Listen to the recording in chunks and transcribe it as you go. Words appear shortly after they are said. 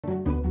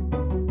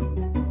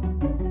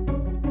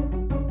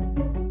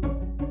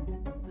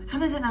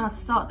kind of don't know how to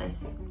start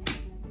this.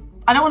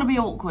 I don't want to be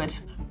awkward.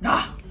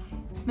 Ah,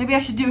 maybe I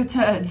should do a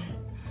turn.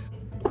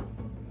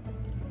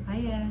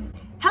 Hiya.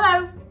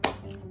 Hello.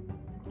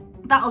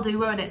 That'll do,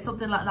 won't it?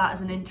 Something like that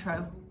as an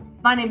intro.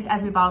 My name's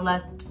Esme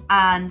Bowdler,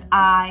 and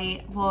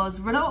I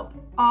was run up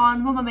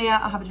on Mamma Mia,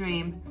 I Have a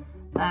Dream,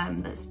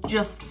 that's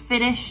just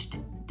finished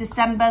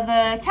December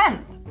the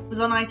 10th. It was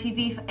on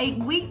ITV for 8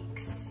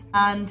 weeks,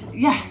 and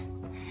yeah,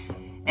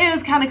 it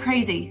was kind of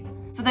crazy.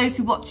 For those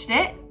who watched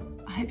it,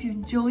 I hope you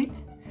enjoyed.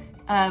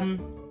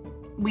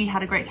 We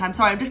had a great time.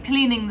 Sorry, I'm just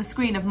cleaning the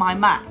screen of my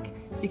Mac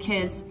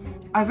because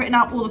I've written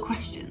out all the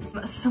questions,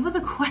 but some of the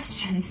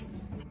questions,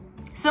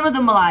 some of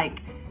them were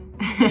like,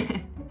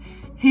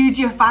 who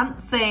do you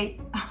fancy?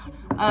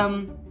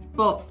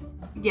 But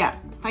yeah,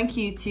 thank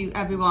you to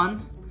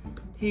everyone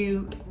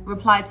who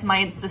replied to my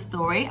Insta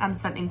story and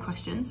sent in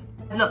questions.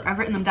 Look, I've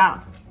written them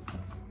down.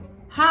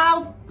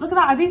 How? Look at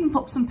that, I've even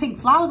put some pink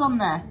flowers on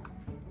there.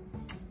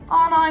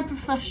 Aren't I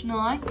professional,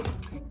 eh?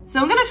 So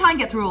I'm gonna try and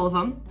get through all of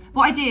them.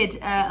 What I did,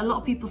 a lot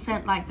of people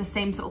sent like the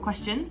same sort of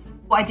questions.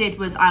 What I did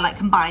was I like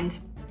combined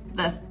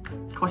the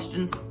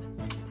questions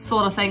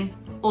sort of thing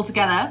all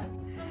together.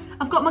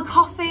 I've got my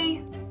coffee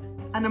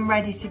and I'm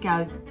ready to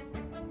go.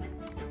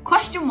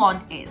 Question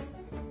 1 is,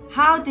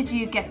 how did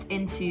you get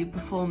into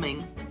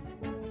performing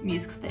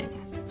musical theatre?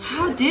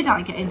 How did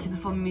I get into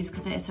performing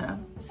musical theatre?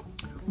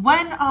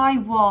 When I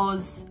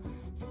was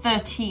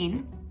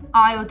 13,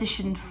 I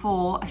auditioned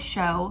for a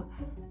show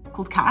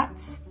called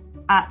Cats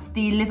at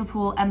the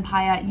Liverpool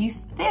Empire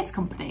Youth Theatre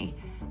Company,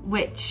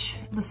 which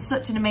was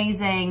such an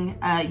amazing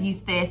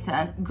youth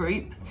theatre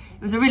group.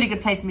 It was a really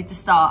good place for me to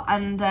start,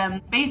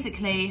 and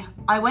basically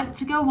I went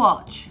to go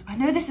watch, I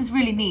know this is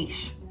really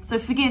niche, so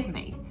forgive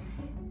me,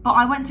 but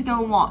I went to go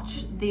and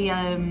watch the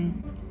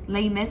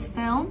Les Mis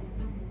film.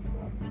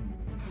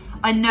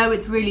 I know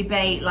it's really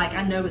bait, like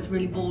I know it's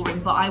really boring,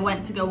 but I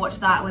went to go watch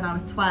that when I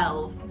was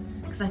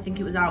 12, because I think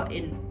it was out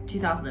in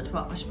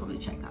 2012, I should probably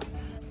check that.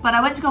 But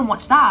I went to go and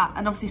watch that,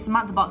 and obviously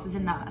Samantha Box was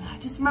in that, and I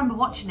just remember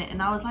watching it,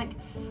 and I was like,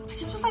 I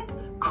just was like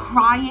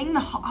crying,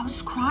 I was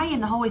just crying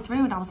the whole way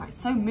through, and I was like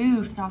so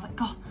moved, and I was like,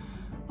 God,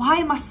 why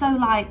am I so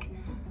like,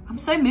 I'm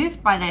so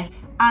moved by this.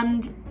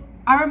 And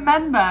I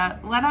remember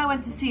when I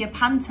went to see a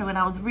panto when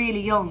I was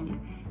really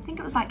young, I think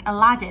it was like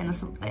Aladdin or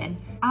something,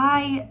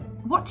 I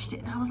watched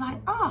it and I was like,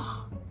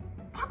 oh,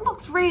 that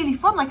looks really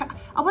fun. Like,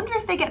 I wonder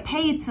if they get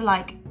paid to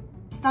like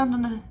stand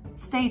on a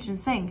stage and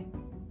sing.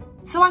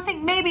 So I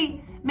think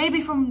maybe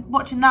from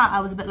watching that, I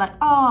was a bit like,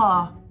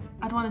 oh,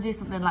 I'd want to do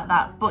something like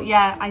that. But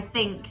yeah, I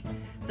think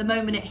the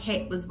moment it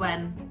hit was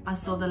when I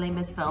saw the Les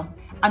Mis film.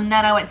 And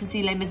then I went to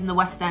see Les Mis in the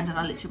West End, and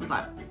I literally was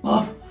like,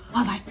 oh. I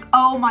was like,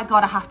 oh my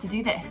God, I have to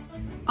do this.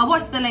 I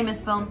watched the Les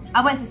Mis film,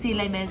 I went to see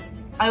Les Mis,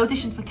 I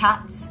auditioned for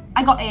Cats,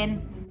 I got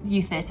in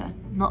youth theatre,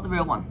 not the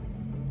real one.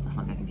 Let's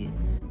not get confused.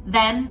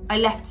 Then I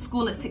left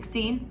school at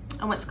 16,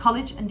 I went to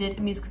college and did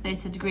a musical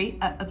theatre degree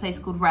at a place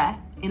called Rare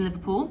in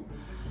Liverpool.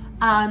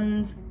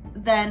 And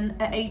then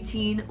at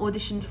 18,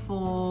 auditioned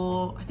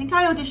for, I think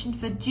I auditioned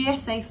for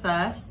GSA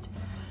first.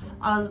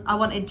 I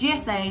wanted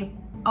GSA,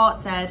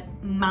 Arts Ed,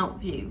 Mount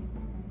View,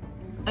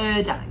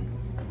 Erdang.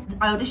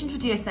 I auditioned for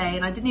GSA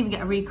and I didn't even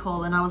get a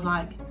recall, and I was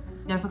like,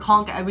 you know, if I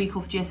can't get a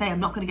recall for GSA, I'm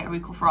not gonna get a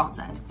recall for Arts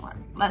Ed. Like,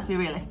 let's be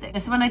realistic.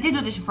 So when I did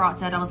audition for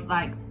Arts Ed, I was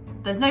like,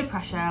 there's no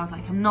pressure. I was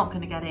like, I'm not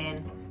gonna get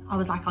in. I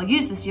was like, I'll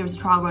use this year as a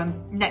trial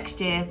run.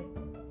 Next year,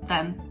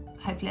 then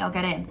hopefully I'll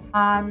get in.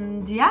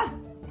 And yeah,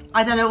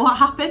 I don't know what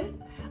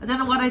happened. I don't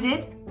know what I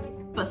did,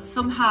 but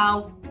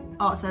somehow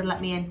Arts Ed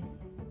let me in.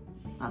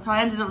 That's how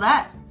I ended up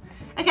there.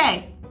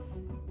 Okay,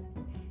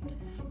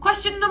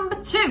 question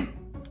number 2.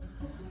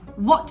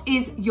 What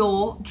is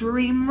your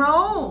dream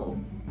role?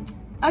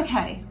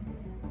 Okay,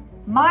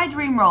 my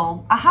dream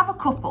role, I have a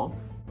couple.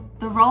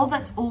 The role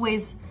that's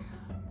always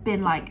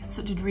been like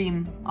such a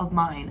dream of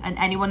mine, and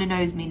anyone who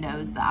knows me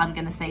knows that I'm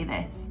gonna say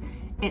this,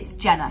 it's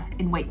Jenna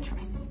in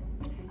Waitress.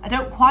 I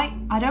don't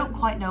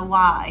quite know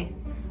why.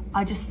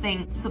 I just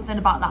think something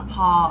about that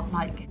part,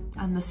 like,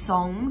 and the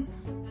songs,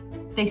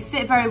 they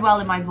sit very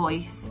well in my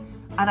voice,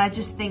 and I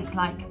just think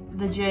like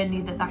the journey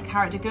that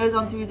character goes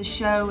on through the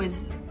show is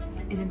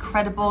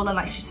incredible, and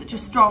like she's such a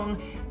strong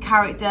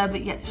character,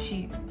 but yet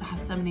she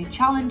has so many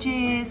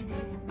challenges,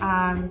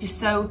 and she's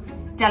so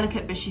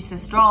delicate but she's so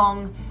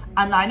strong.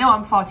 And I know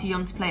I'm far too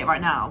young to play it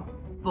right now,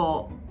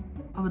 but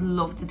I would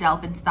love to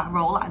delve into that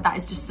role. That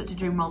is just such a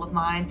dream role of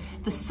mine.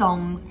 The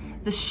songs,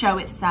 the show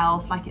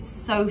itself, like it's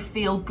so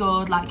feel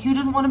good. Like, who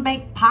doesn't want to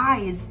bake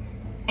pies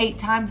 8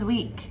 times a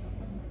week?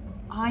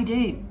 I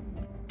do.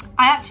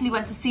 I actually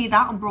went to see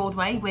that on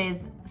Broadway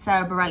with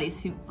Sarah Bareilles,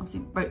 who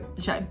obviously wrote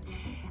the show.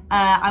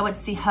 I went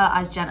to see her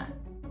as Jenna,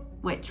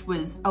 which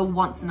was a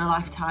once in a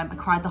lifetime. I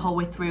cried the whole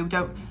way through.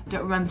 Don't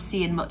remember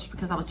seeing much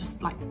because I was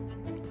just like,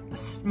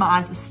 my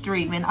eyes were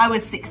streaming. I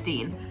was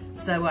 16,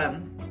 so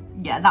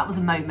yeah, that was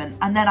a moment.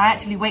 And then I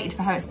actually waited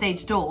for her at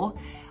stage door.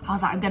 I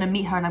was like, I'm gonna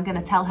meet her and I'm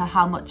gonna tell her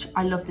how much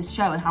I love this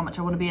show and how much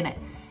I want to be in it.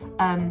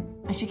 And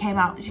she came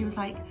out and she was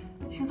like,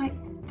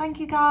 thank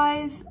you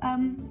guys,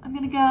 I'm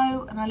gonna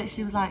go. And I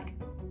literally was like,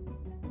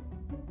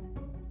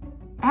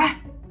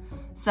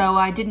 So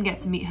I didn't get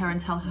to meet her and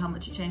tell her how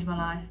much it changed my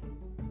life.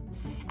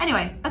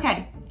 Anyway,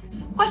 okay.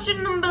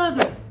 Question number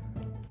 3.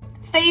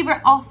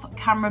 Favourite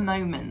off-camera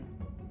moment?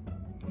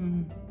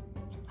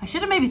 I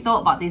should have maybe thought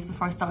about these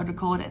before I started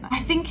recording. I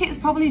think it was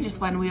probably just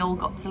when we all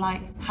got to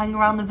like hang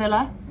around the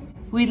villa.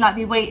 We'd like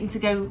be waiting to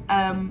go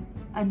and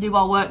do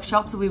our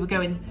workshops, or we were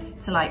going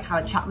to like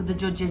have a chat with the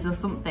judges or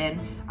something,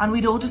 and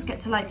we'd all just get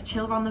to like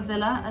chill around the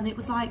villa, and it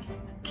was like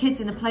kids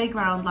in a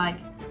playground. Like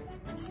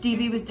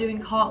Stevie was doing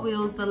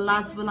cartwheels, the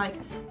lads were like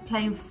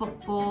playing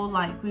football,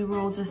 like we were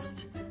all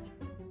just,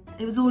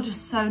 it was all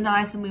just so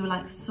nice, and we were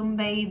like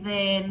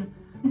sunbathing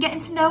and getting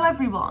to know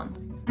everyone.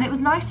 And it was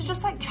nice to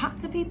just like chat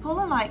to people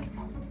and like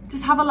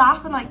just have a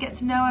laugh and like get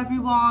to know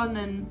everyone.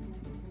 And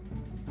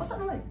what's that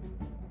noise?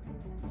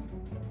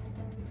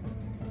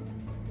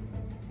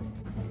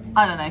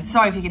 I don't know,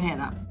 sorry if you can hear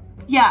that.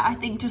 Yeah, I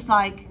think just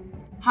like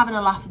having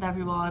a laugh with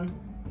everyone,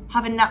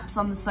 having naps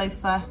on the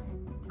sofa.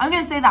 I'm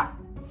gonna say that.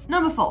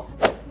 Number 4,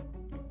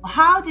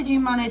 how did you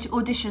manage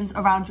auditions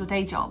around your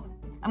day job?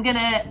 I'm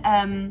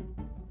gonna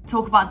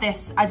talk about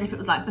this as if it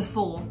was like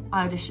before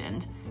I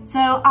auditioned.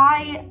 So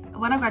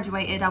when I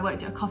graduated, I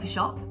worked at a coffee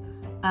shop,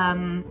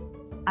 and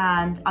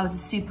I was a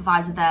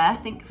supervisor there, I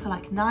think for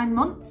like 9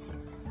 months.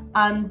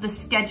 And the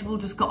schedule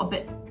just got a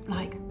bit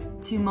like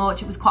too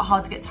much. It was quite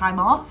hard to get time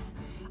off.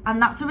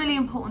 And that's a really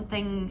important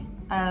thing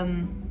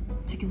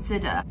to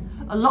consider.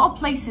 A lot of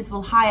places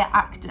will hire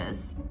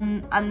actors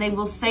and they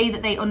will say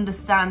that they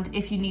understand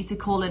if you need to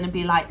call in and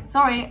be like,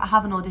 sorry, I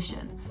have an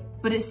audition.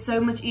 But it's so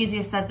much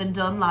easier said than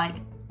done. Like,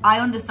 I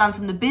understand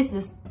from the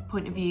business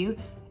point of view,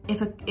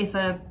 if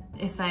a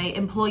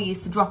employee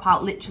is to drop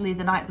out literally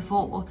the night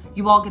before,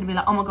 you are going to be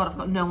like, oh my God, I've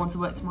got no one to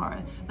work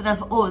tomorrow. But then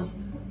for us,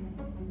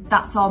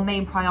 that's our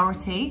main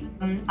priority.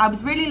 I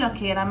was really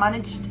lucky and I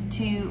managed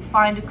to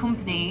find a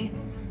company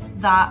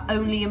that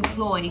only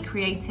employ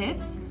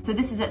creatives. So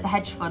this is at the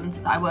hedge fund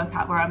that I work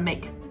at, where I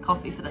make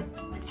coffee for the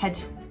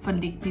hedge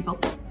fundy people.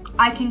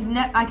 I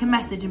can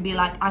message and be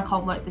like, I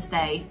can't work this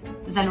day,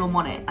 does anyone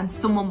want it? And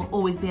someone will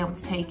always be able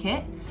to take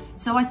it.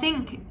 So I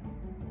think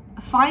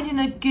finding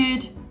a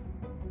good,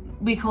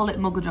 we call it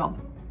muggle job,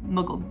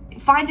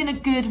 finding a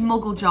good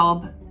muggle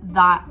job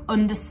that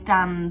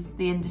understands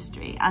the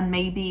industry, and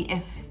maybe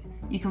if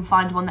you can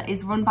find one that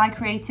is run by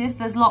creatives,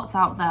 there's lots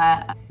out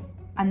there.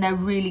 And they're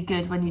really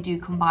good when you do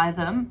come by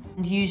them.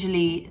 And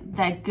usually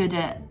they're good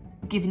at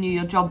giving you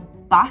your job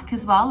back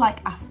as well, like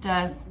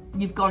after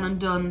you've gone and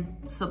done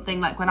something.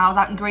 Like when I was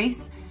out in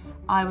Greece,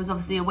 I was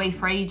obviously away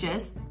for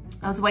ages.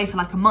 I was away for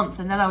like a month,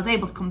 and then I was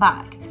able to come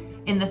back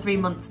in the 3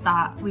 months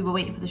that we were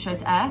waiting for the show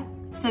to air.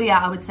 So yeah,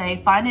 I would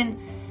say finding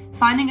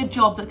a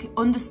job that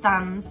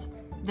understands,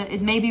 that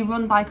is maybe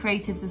run by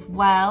creatives as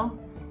well,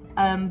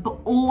 but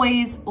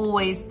always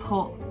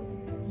put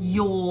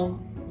your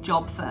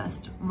job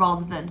first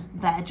rather than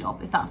their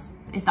job,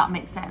 if that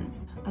makes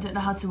sense. I don't know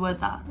how to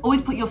word that.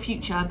 Always put your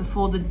future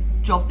before the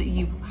job that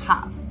you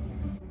have.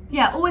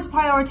 Yeah, always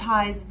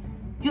prioritize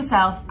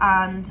yourself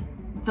and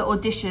the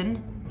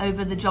audition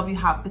over the job you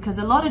have, because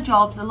a lot of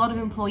jobs, a lot of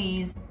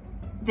employees,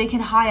 they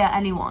can hire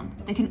anyone.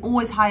 They can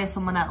always hire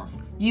someone else.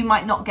 You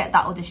might not get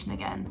that audition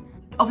again.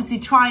 Obviously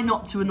try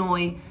not to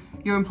annoy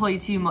your employee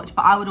too much,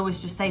 but I would always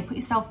just say put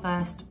yourself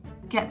first,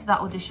 get to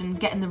that audition,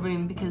 get in the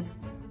room, because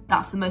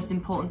that's the most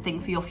important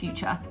thing for your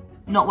future,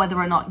 not whether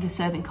or not you're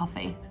serving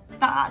coffee.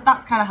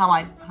 That's kind of how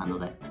I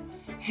handled it.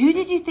 Who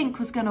did you think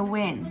was gonna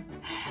win?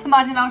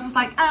 Imagine I was just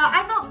like,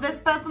 I thought this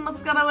person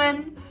was gonna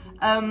win.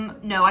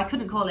 No, I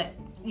couldn't call it.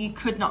 You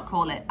could not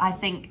call it. I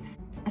think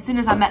as soon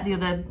as I met the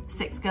other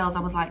 6 girls,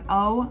 I was like,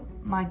 oh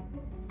my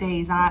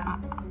days, I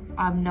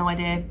have no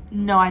idea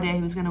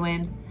who was gonna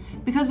win.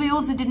 Because we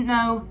also didn't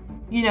know,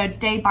 you know,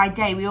 day by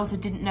day, we also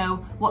didn't know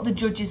what the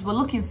judges were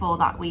looking for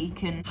that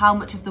week and how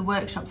much of the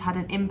workshops had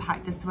an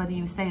impact as to whether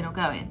you were staying or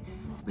going,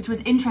 which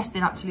was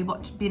interesting actually,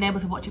 being able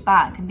to watch it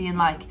back and being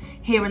like,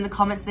 hearing the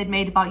comments they'd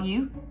made about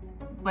you,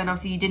 when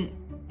obviously you didn't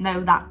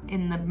know that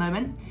in the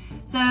moment.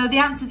 So the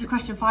answer to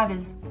question 5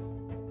 is,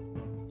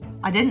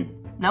 I didn't.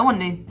 No one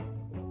knew.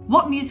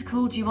 What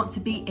musical do you want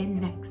to be in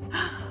next?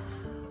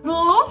 I'd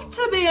love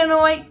to be an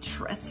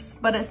waitress,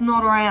 but it's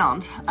not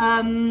around.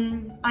 I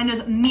know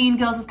that Mean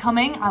Girls is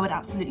coming. I would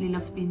absolutely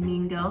love to be in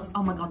Mean Girls.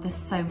 Oh my God, there's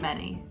so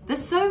many.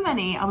 There's so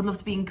many. I would love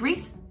to be in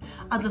Grease.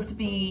 I'd love to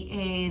be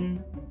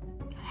in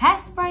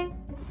Hairspray.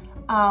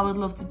 I would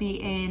love to be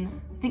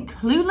in, I think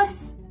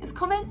Clueless is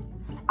coming.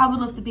 I would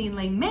love to be in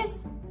Les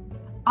Mis.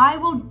 I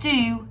will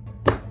do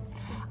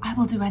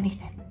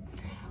anything.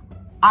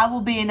 I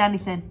will be in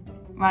anything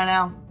right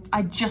now.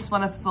 I just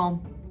want to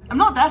perform. I'm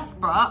not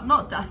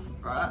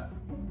desperate,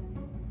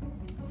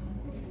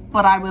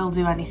 but I will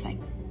do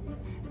anything.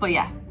 But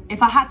yeah,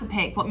 if I had to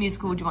pick, what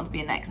musical would you want to be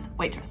in next?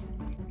 Waitress.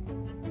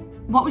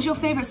 What was your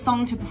favourite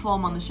song to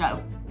perform on the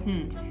show?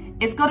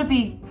 It's got to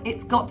be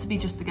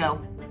Just a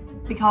Girl,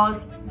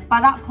 because by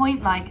that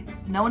point,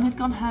 like, no one had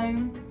gone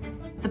home.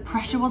 The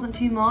pressure wasn't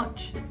too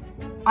much.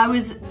 I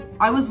was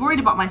worried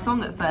about my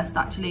song at first,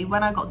 actually,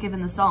 when I got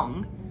given the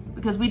song,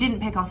 because we didn't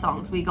pick our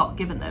songs, we got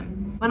given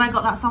them. When I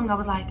got that song, I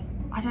was like,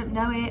 I don't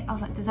know it. I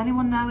was like, does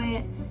anyone know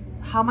it?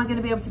 How am I going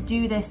to be able to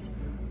do this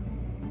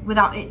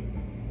without it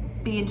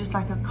being just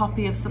like a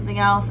copy of something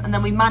else? And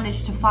then we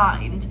managed to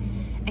find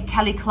a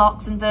Kelly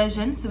Clarkson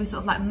version. So we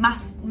sort of like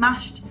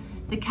mashed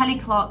the Kelly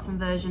Clarkson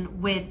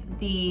version with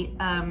the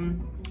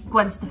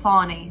Gwen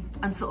Stefani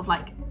and sort of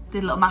like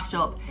did a little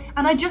mashup.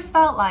 And I just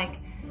felt like,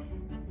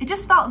 it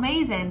just felt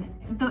amazing.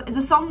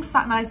 The song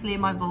sat nicely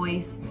in my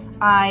voice.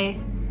 I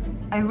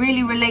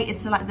really related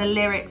to like the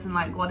lyrics and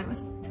like what it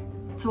was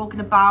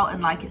talking about,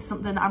 and like it's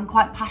something that I'm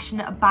quite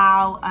passionate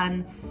about.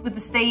 And with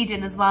the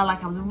staging as well,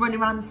 like I was running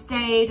around the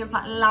stage, I was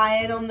like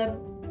lying on the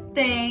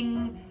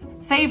thing.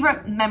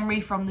 Favourite memory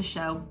from the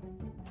show?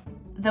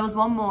 There was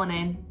one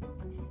morning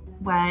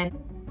when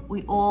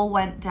we all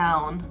went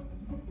down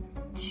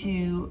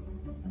to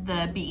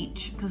the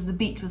beach, because the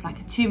beach was like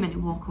a 2-minute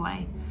walk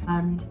away,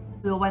 and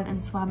we all went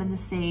and swam in the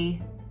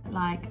sea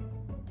like,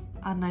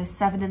 I don't know,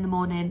 7 in the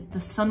morning. The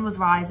sun was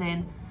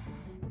rising.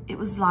 It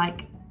was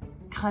like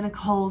kind of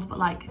cold, but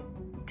like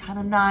kind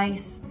of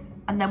nice.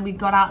 And then we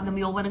got out and then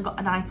we all went and got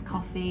a nice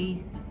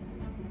coffee,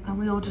 and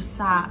we all just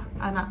sat.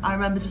 And I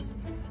remember just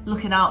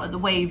looking out at the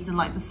waves and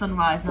like the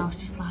sunrise, and I was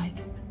just like,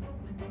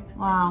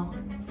 wow,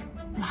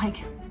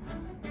 like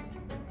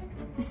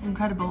this is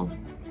incredible.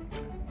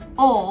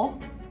 Or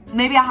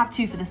maybe I have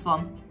 2 for this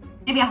one.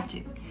 Maybe I have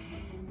 2.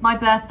 My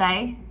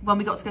birthday, when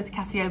we got to go to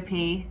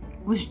Cassiope,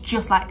 was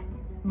just like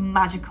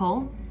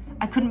magical.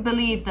 I couldn't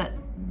believe that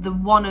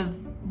one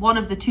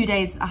of the 2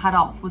 days I had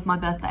off was my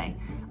birthday,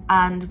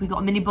 and we got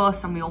a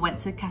minibus and we all went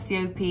to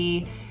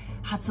Cassiope,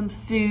 had some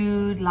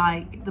food,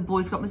 like the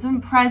boys got me some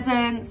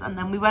presents, and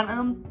then we went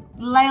and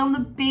lay on the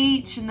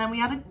beach, and then we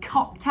had a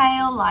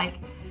cocktail. Like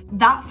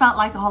that felt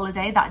like a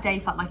holiday. That day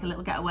felt like a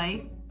little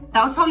getaway.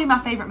 That was probably my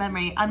favourite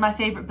memory and my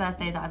favourite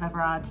birthday that I've ever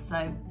had,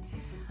 so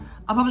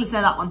I'll probably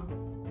say that one.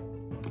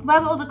 Where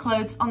were all the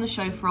clothes on the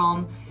show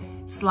from,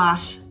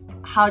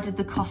 / how did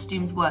the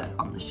costumes work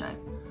on the show?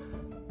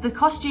 The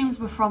costumes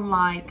were from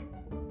like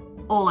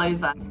all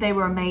over. They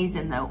were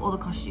amazing though, all the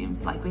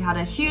costumes. Like we had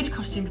a huge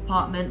costume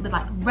department with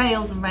like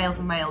rails and rails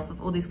and rails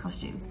of all these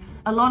costumes.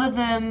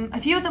 A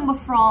few of them were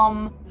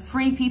from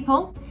Free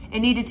People. It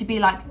needed to be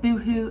like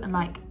Boohoo and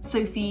like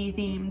Sophie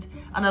themed,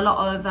 and a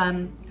lot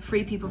of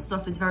Free People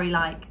stuff is very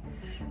like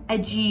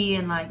edgy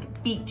and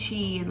like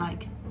beachy and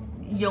like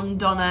young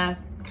Donna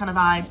kind of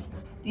vibes.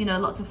 You know,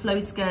 lots of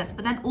flowy skirts.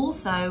 But then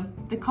also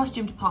the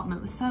costume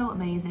department was so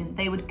amazing.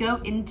 They would go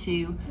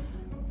into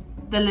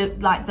the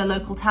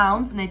local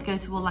towns, and they'd go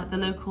to all like the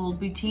local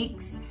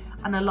boutiques,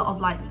 and a lot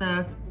of like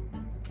the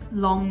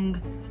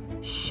long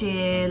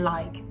sheer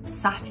like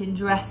satin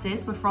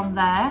dresses were from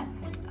there.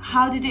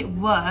 How did it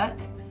work?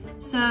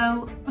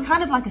 So we're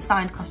kind of like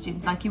assigned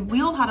costumes. Like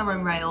we all had our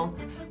own rail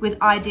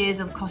with ideas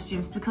of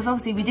costumes, because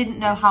obviously we didn't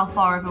know how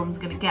far everyone was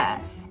going to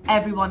get.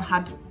 Everyone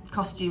had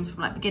costumes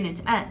from like beginning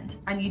to end,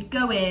 and you'd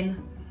go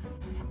in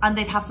and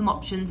they'd have some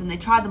options and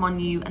they'd try them on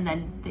you, and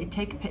then they'd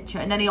take a picture,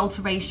 and any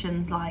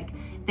alterations, like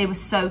they were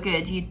so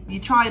good. You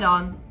try it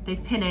on,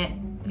 they'd pin it,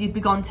 you'd be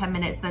gone 10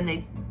 minutes, then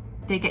they'd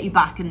get you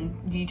back and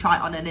you try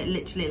it on, and it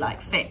literally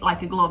like fit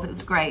like a glove. It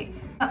was great.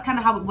 That's kind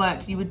of how it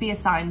worked. You would be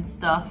assigned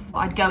stuff.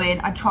 I'd go in,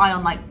 I'd try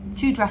on like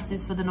 2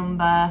 dresses for the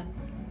number.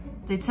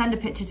 They'd send a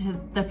picture to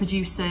the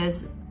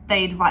producers.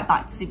 They'd write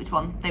back to see which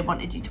one they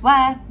wanted you to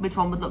wear, which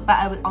one would look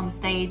better on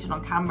stage and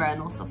on camera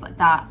and all stuff like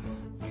that.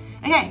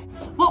 Okay,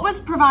 what was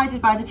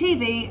provided by the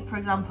TV, for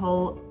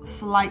example,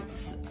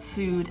 flights,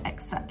 food,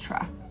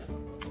 etc.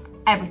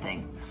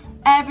 Everything.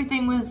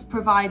 Everything was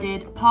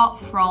provided, apart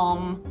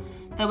from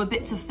there were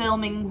bits of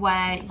filming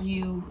where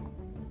you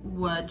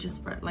were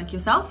just like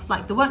yourself,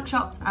 like the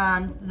workshops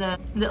and the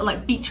little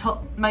like beach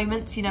hut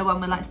moments, you know, when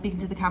we're like speaking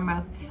to the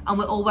camera, and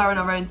we're all wearing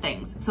our own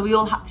things. So we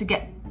all had to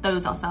get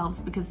those ourselves,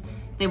 because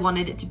they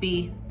wanted it to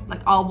be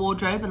like our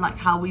wardrobe and like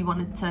how we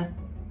wanted to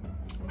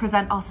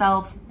present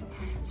ourselves,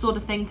 sort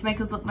of thing, to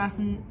make us look nice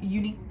and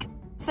unique.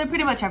 So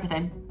pretty much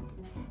everything.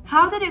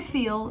 How did it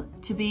feel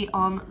to be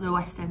on the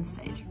West End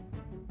stage?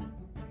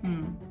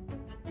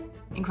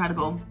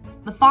 Incredible.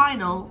 The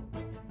final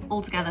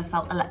altogether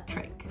felt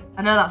electric.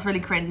 I know that's really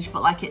cringe,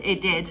 but like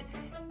it did.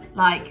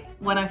 Like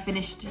when I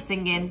finished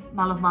singing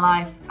My Love My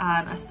Life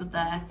and I stood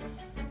there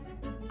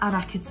and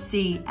I could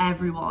see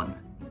everyone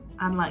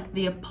and like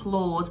the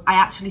applause, I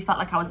actually felt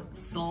like I was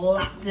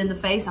slapped in the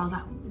face. I was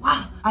like,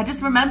 wow. I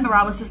just remember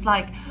I was just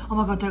like, oh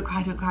my God, don't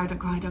cry, don't cry, don't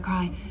cry, don't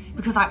cry.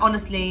 Because I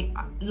honestly,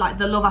 like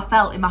the love I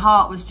felt in my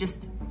heart was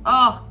just,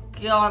 oh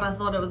God, I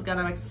thought it was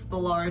gonna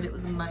explode. It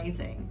was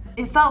amazing.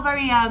 It felt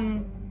very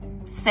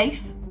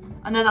safe.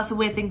 I know that's a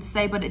weird thing to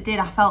say, but it did.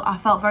 I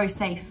felt very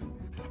safe.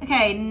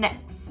 Okay,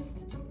 next.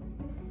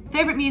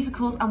 Favorite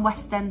musicals and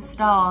West End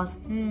stars.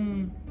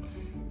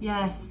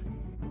 Yes.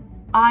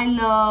 I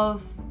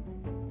love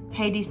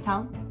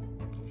Hadestown.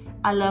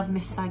 I love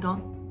Miss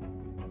Saigon.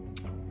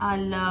 I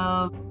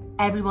love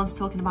Everyone's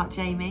Talking About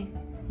Jamie.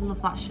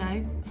 Love that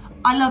show.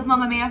 I love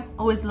Mamma Mia.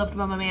 Always loved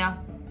Mamma Mia.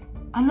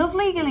 I love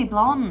Legally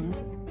Blonde.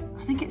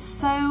 I think it's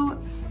so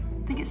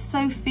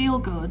feel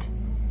good.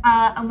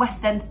 And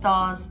West End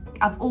stars.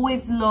 I've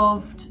always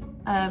loved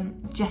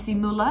Jessie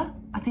Muller.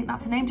 I think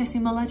that's her name, Jessie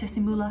Muller.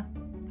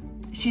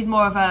 She's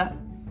more of a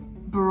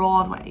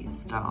Broadway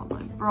star,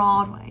 like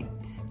Broadway.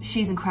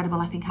 She's incredible.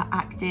 I think her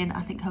acting,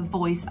 I think her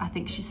voice, I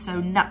think she's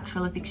so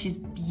natural. I think she's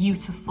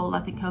beautiful.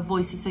 I think her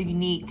voice is so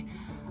unique.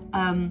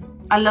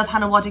 I love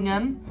Hannah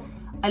Waddingham.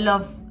 I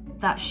love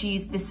that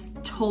she's this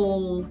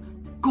tall,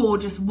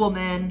 gorgeous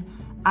woman,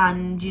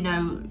 and you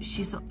know,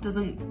 she sort of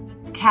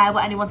doesn't care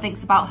what anyone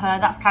thinks about her.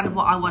 That's kind of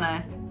what I want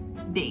to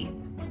be.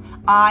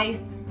 I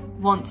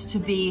want to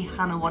be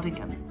Hannah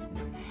Waddingham.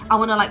 I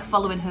want to like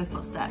follow in her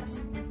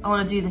footsteps. I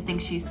want to do the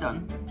things she's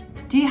done.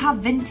 Do you have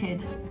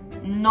Vinted?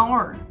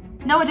 No.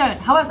 No, I don't.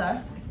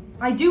 However,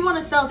 I do want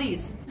to sell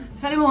these.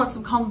 If anyone wants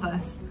some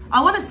Converse,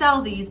 I want to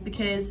sell these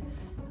because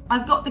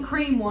I've got the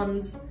cream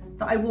ones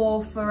that I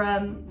wore for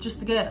Just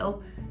the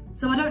Girl,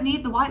 so I don't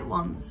need the white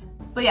ones.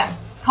 But yeah,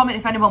 comment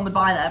if anyone would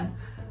buy them.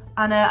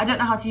 And I don't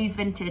know how to use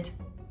Vinted.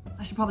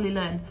 I should probably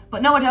learn.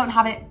 But no, I don't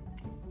have it.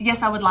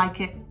 Yes, I would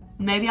like it.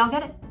 Maybe I'll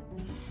get it.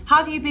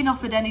 Have you been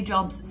offered any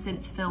jobs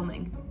since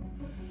filming?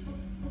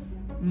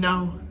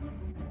 No,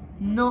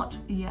 not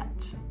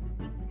yet.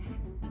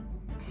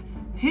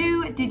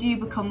 Who did you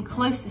become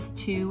closest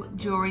to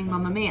during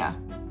Mamma Mia?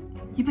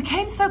 You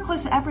became so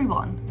close with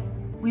everyone.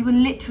 We were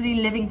literally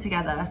living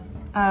together.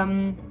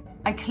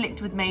 I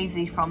clicked with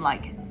Maisie from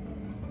like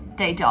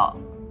day dot,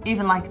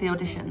 even like the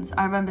auditions.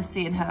 I remember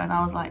seeing her and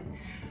I was like,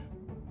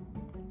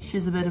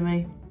 she's a bit of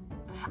me.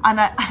 And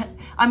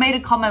I made a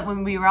comment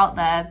when we were out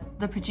there.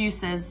 The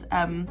producers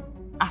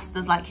asked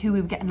us like who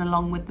we were getting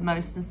along with the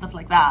most and stuff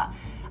like that.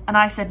 And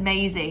I said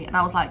Maisie, and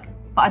I was like,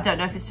 but I don't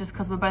know if it's just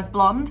because we're both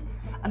blonde.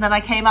 And then I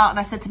came out and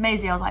I said to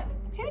Maisie, I was like,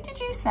 who did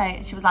you say?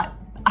 And she was like,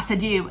 I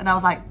said you. And I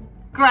was like,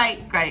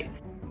 great, great.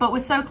 But we're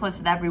so close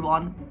with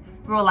everyone.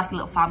 We're all like a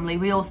little family.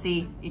 We all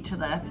see each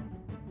other.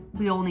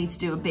 We all need to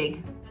do a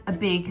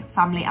big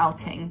family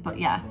outing. But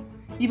yeah,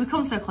 you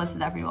become so close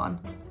with everyone.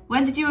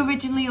 When did you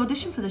originally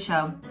audition for the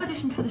show? I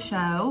auditioned for the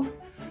show,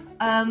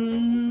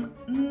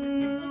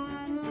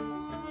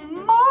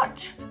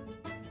 March,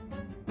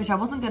 which I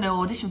wasn't going to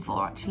audition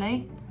for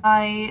actually.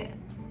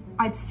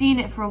 I'd seen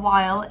it for a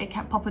while, it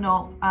kept popping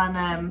up, and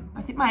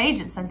I think my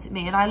agent sent it to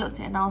me, and I looked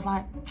at it and I was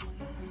like,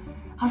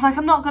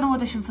 I'm not going to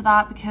audition for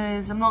that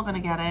because I'm not going to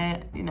get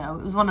it. You know,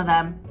 it was one of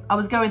them. I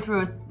was going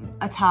through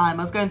a time,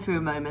 I was going through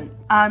a moment,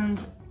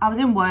 and I was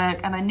in work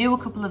and I knew a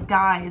couple of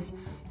guys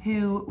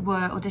who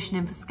were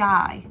auditioning for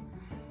Sky,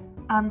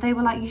 and they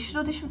were like, you should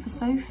audition for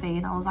Sophie.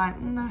 And I was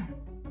like, no.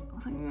 I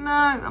was like, no,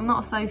 I'm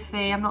not a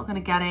Sophie, I'm not going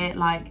to get it.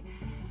 Like,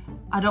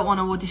 I don't want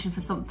to audition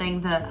for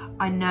something that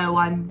I know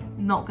I'm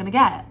not going to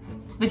get.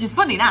 Which is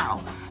funny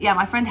now. Yeah,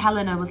 my friend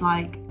Helena was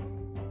like,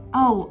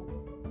 oh,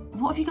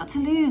 what have you got to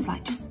lose?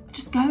 Like, just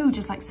go,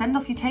 just like send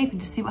off your tape and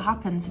just see what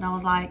happens. And I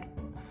was like,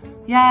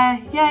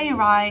 yeah, you're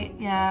right.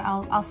 Yeah,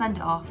 I'll send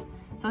it off.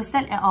 So I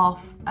sent it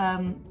off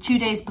 2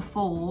 days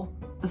before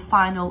the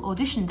final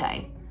audition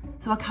day.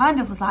 So I kind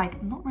of was like,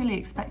 I'm not really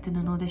expecting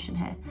an audition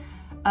here.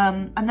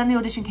 And then the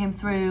audition came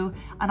through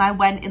and I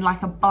went in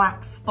like a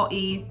black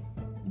spotty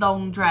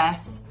long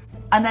dress.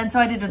 And then so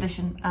I did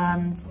audition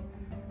and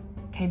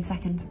came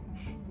second,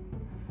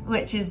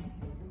 which is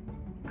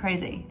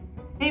crazy.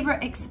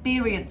 Favorite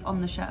experience on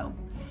the show?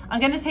 I'm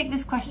going to take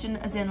this question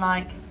as in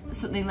like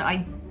something that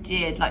I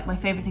did, like my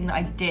favorite thing that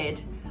I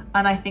did.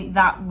 And I think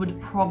that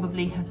would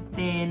probably have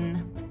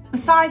been,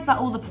 besides like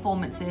all the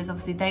performances,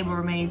 obviously they were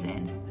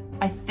amazing.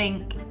 I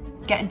think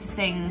getting to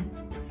sing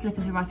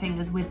Slipping Through My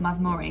Fingers with Maz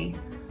Murray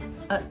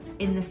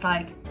in this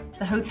like,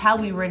 the hotel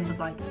we were in was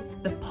like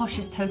the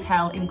poshest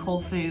hotel in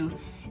Corfu.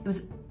 It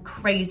was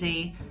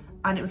crazy.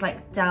 And it was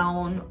like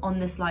down on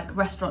this like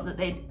restaurant that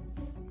they'd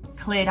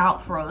cleared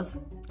out for us,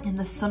 and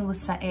the sun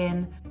was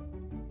setting.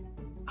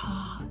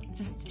 Oh,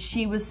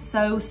 she was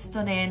so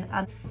stunning.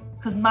 And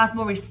because Maz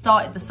Murray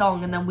started the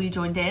song and then we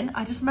joined in,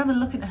 I just remember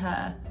looking at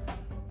her.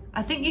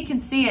 I think you can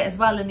see it as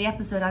well in the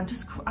episode. I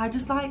just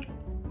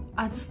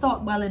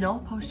start welling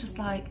up. I was just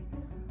like,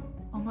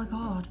 oh my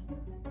God,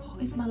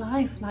 what is my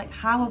life? Like,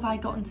 how have I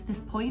gotten to this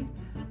point?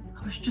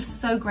 I was just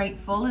so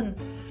grateful, and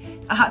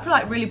I had to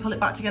like really pull it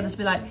back together to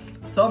be like,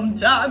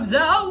 sometimes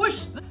I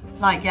wish.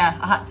 Like, yeah,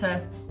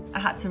 I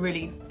had to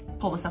really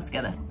pull myself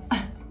together.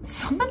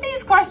 Some of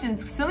these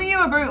questions, some of you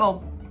are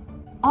brutal.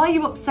 Are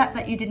you upset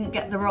that you didn't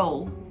get the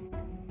role?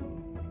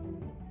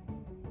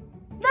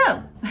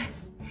 No.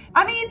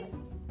 I mean,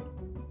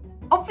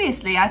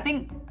 obviously, I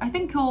think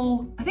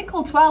all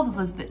 12 of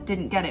us that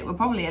didn't get it were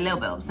probably a little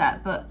bit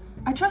upset, but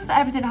I trust that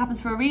everything happens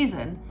for a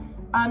reason.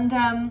 And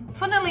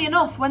funnily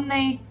enough, when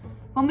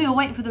we were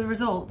waiting for the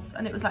results,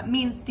 and it was like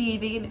me and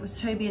Stevie, and it was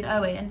Toby and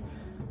Owen,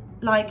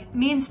 like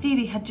me and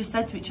Stevie had just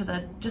said to each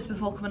other just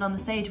before coming on the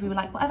stage, we were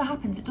like, whatever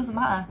happens, it doesn't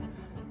matter.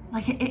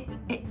 Like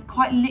it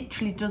quite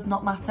literally does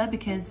not matter,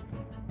 because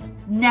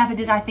never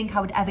did I think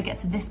I would ever get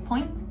to this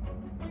point.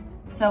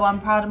 So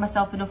I'm proud of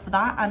myself enough for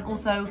that. And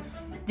also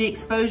the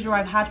exposure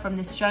I've had from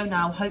this show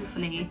now,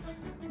 hopefully,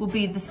 will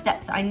be the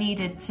step that I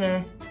needed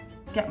to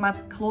get my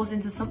claws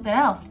into something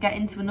else, get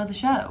into another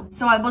show.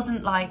 So I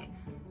wasn't like,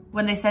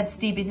 when they said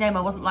Stevie's name,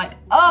 I wasn't like,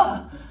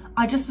 oh,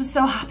 I just was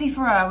so happy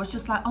for her. I was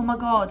just like, oh my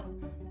God,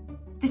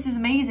 this is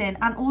amazing.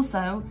 And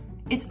also,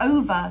 it's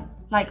over.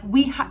 Like,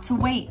 we had to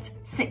wait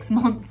 6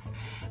 months.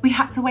 We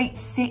had to wait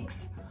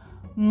 6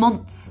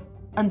 months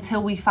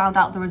until we found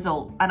out the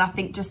result. And I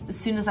think just as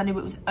soon as I knew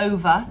it was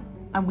over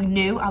and we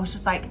knew, I was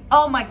just like,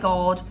 oh my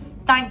God,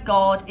 thank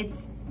God,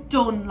 it's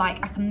done.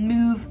 Like, I can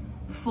move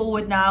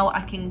forward now.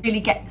 I can really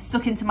get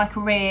stuck into my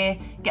career,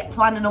 get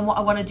planning on what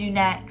I want to do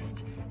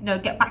next, you know,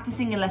 get back to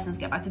singing lessons,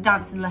 get back to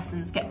dancing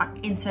lessons, get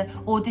back into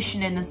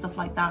auditioning and stuff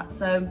like that.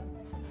 So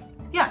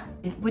yeah.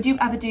 Would you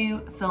ever do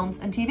films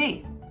and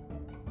TV?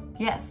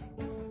 Yes.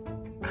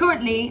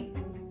 Currently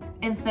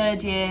in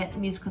 3rd year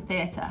musical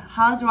theatre,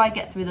 how do I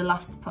get through the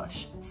last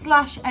push?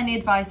 / any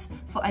advice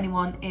for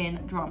anyone in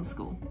drama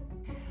school?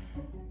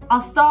 I'll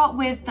start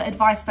with the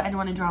advice for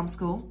anyone in drama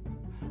school.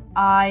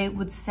 I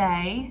would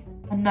say,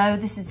 I know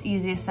this is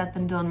easier said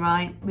than done,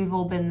 right? We've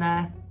all been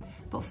there,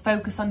 but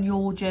focus on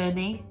your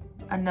journey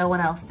and no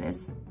one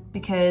else's,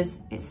 because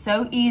it's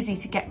so easy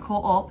to get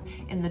caught up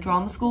in the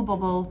drama school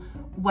bubble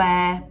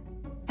where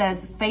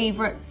there's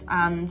favourites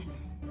and,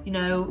 you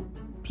know,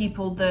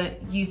 people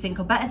that you think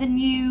are better than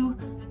you,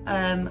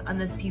 and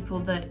there's people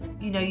that,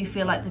 you know, you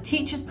feel like the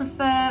teachers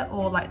prefer,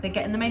 or like they're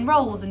getting the main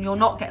roles and you're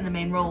not getting the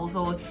main roles,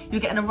 or you're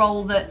getting a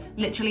role that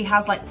literally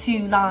has like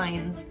 2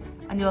 lines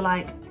and you're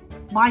like,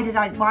 why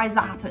has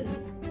that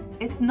happened?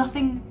 It's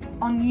nothing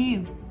on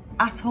you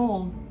at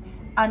all.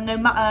 And no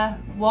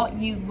matter what,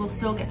 you will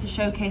still get to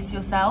showcase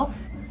yourself,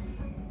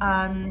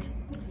 and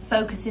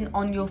focusing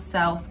on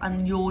yourself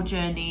and your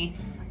journey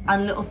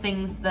and little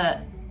things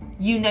that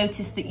you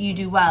notice that you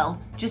do well.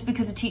 Just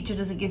because a teacher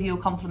doesn't give you a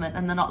compliment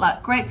and they're not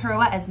like, great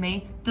pirouette, Esme,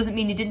 doesn't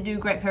mean you didn't do a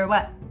great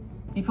pirouette.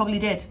 You probably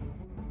did.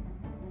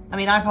 I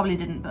mean, I probably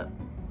didn't, but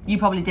you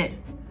probably did.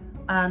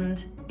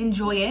 And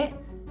enjoy it.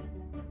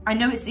 I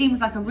know it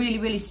seems like a really,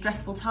 really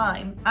stressful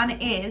time, and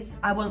it is.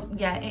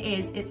 It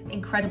is. It's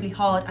incredibly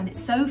hard and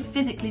it's so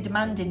physically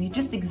demanding. You're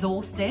just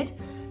exhausted,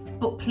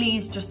 but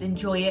please just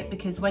enjoy it,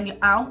 because when you're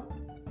out,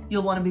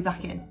 you'll want to be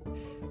back in.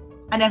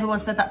 And everyone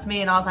said that to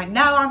me and I was like,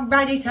 no, I'm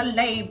ready to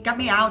leave, get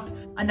me out.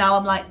 And now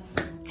I'm like,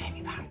 take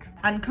me back.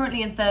 And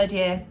currently in 3rd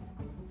year,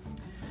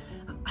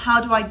 how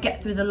do I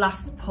get through the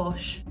last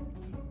push?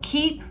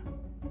 Keep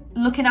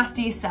looking after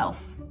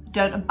yourself.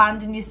 Don't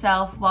abandon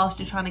yourself whilst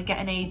you're trying to get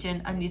an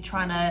agent and you're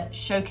trying to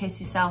showcase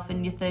yourself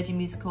in your 3rd year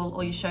musical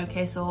or your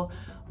showcase or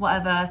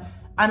whatever.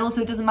 And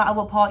also, it doesn't matter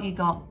what part you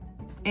got.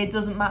 It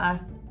doesn't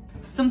matter.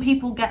 Some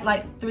people get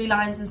like 3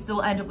 lines and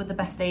still end up with the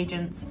best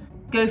agents.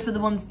 Go for the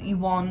ones that you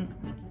want.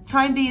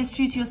 Try and be as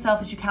true to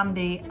yourself as you can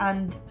be,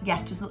 and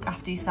yeah, just look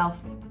after yourself,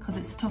 because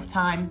it's a tough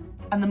time.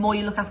 And the more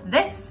you look after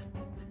this,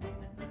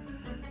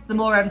 the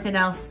more everything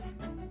else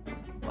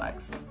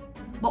works.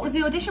 What was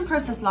the audition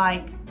process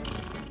like?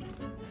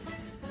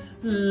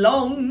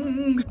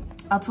 Long.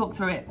 I'll talk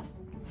through it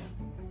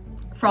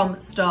from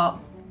start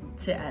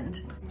to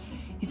end.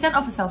 You sent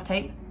off a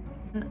self-tape.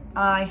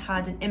 I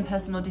had an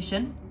in-person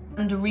audition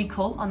and a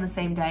recall on the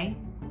same day.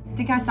 I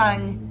think I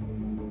sang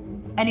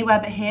Anywhere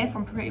But Here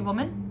from Pretty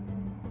Woman.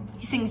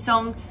 You sing the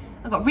song,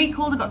 I got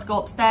recalled, I got to go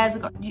upstairs,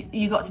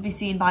 you got to be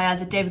seen by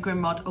either David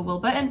Grimrod or Will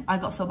Burton. I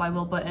got saw by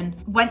Will Burton.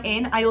 Went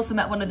in, I also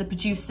met one of the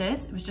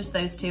producers, it was just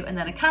those 2, and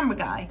then a camera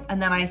guy.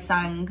 And then I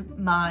sang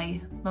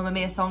my Mamma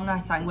Mia song, I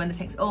sang When It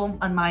Takes All,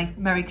 and my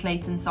Mary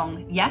Clayton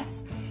song,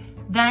 Yes.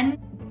 Then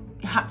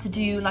I had to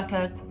do like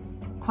a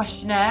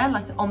questionnaire,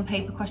 like an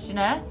on-paper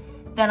questionnaire.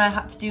 Then I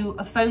had to do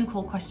a phone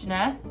call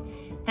questionnaire.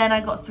 Then I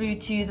got through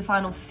to the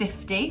final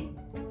 50,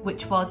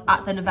 which was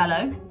at the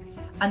Novello.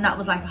 And that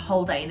was like a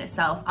whole day in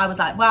itself. I was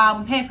like, wow,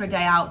 I'm here for a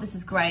day out. This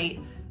is great.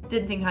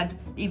 Didn't think I'd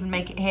even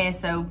make it here.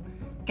 So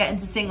getting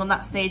to sing on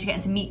that stage,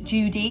 getting to meet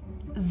Judy.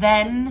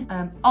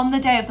 Then on the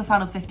day of the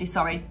final 50,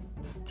 sorry,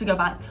 to go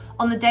back.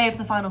 On the day of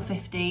the final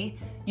 50,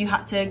 you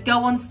had to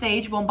go on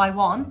stage one by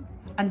one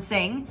and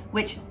sing,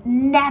 which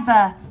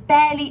never,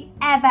 barely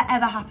ever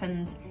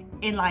happens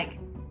in like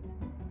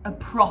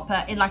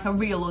a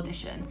real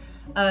audition.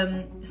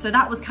 So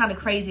that was kind of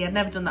crazy. I'd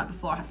never done that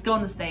before. I had to go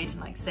on the stage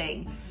and like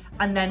sing.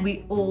 And then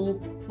we all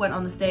went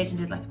on the stage and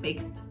did like a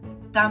big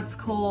dance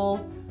call.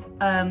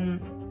 And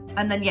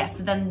then, yeah,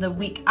 so then the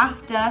week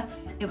after,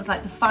 it was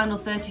like the final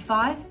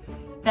 35.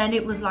 Then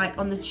it was like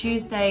on the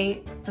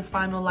Tuesday, the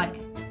final like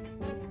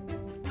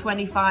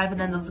 25, and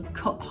then there was a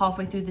cut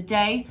halfway through the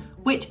day,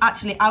 which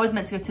actually I was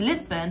meant to go to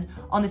Lisbon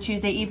on the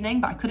Tuesday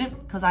evening, but I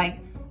couldn't because I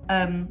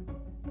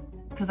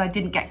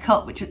didn't get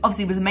cut, which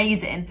obviously was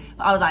amazing.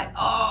 But I was like,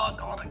 oh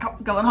God, I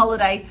can't go on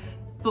holiday.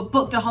 But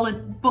booked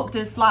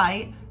a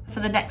flight for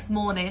the next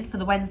morning, for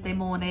the Wednesday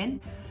morning.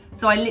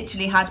 So I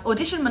literally had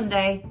audition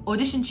Monday,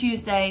 audition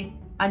Tuesday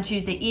and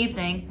Tuesday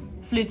evening,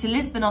 flew to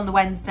Lisbon on the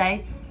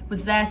Wednesday,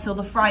 was there till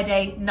the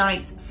Friday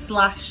night /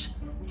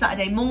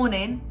 Saturday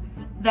morning,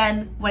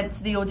 then went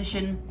to the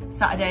audition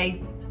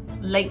Saturday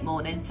late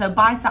morning. So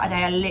by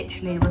Saturday I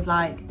literally was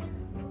like,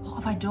 what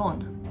have I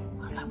done?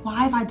 I was like,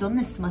 why have I done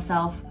this to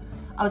myself?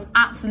 I was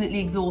absolutely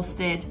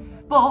exhausted,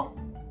 but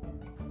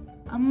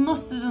I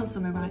must have done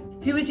something right.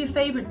 Who is your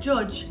favourite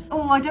judge?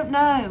 Oh, I don't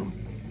know.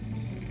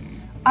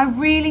 I've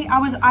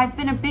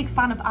been a big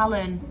fan of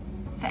Alan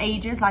for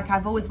ages. Like,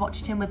 I've always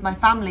watched him with my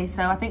family,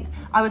 so I think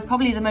I was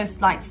probably the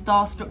most like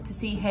starstruck to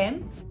see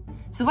him.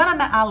 So when I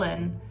met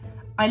Alan,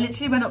 I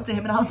literally went up to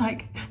him and I was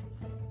like,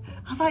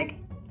 hi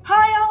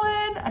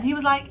Alan, and he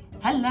was like,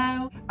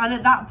 hello. And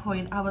at that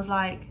point I was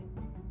like,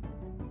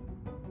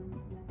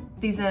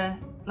 he's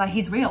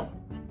real.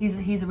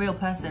 He's a real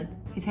person.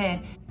 He's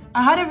here.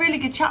 I had a really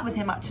good chat with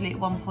him actually at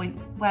one point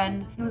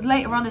when it was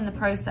later on in the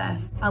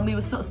process, and we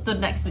were sort of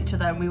stood next to each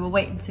other and we were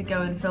waiting to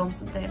go and film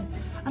something.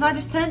 And I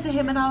just turned to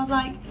him and I was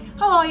like,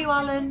 how are you,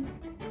 Alan?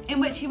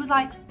 In which he was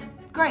like,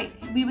 great.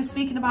 We were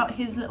speaking about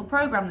his little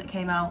program that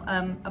came out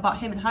about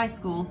him in high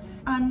school,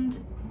 and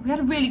we had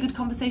a really good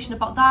conversation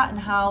about that and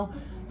how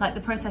like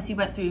the process he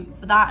went through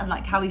for that and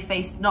like how he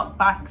faced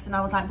knockbacks. And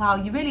I was like, wow,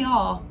 you really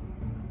are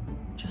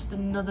just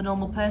another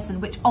normal person,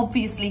 which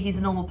obviously he's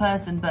a normal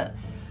person, but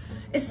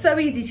it's so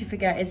easy to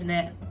forget, isn't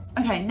it?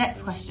 Okay,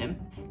 next question.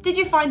 Did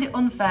you find it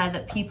unfair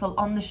that people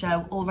on the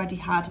show already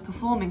had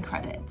performing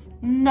credits?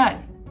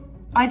 No,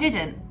 I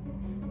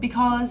didn't.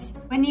 Because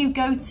when you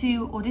go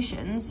to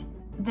auditions,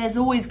 there's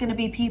always going to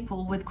be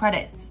people with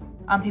credits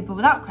and people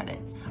without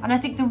credits. And I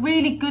think the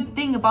really good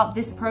thing about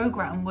this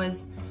program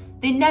was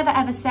they never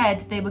ever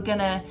said they were going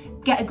to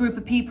get a group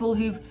of people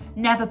who've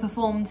never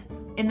performed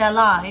in their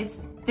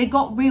lives. They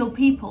got real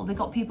people. They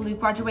got people who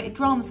graduated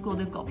drama school.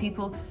 They've got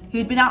people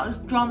who'd been out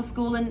of drama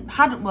school and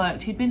hadn't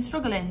worked, who'd been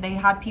struggling. They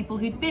had people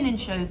who'd been in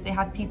shows. They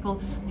had people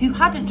who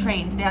hadn't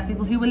trained. They had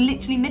people who were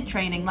literally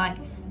mid-training. Like,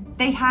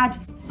 they had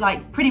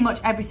like pretty much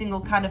every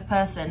single kind of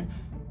person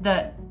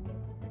that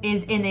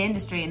is in the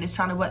industry and is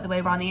trying to work their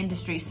way around the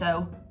industry.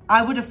 So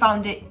I would have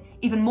found it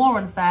even more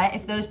unfair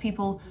if those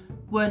people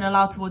weren't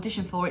allowed to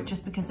audition for it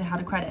just because they had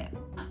a credit.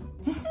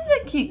 This is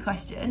a cute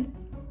question.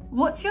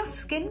 What's your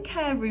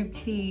skincare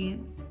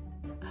routine?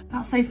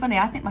 That's so funny.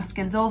 I think my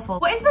skin's awful.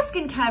 What is my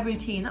skincare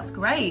routine? That's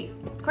great.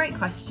 Great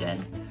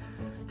question.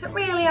 Don't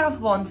really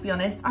have one, to be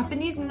honest. I've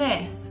been using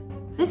this.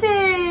 This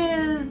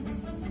is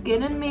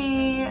Skin and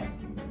Me.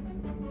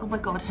 Oh my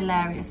God,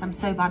 hilarious. I'm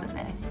so bad at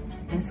this.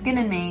 And Skin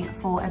and Me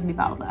for Esme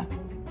Bowdler.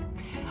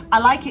 I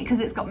like it because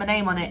it's got my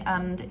name on it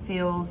and it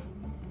feels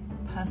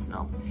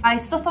personal. I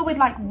suffer with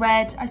like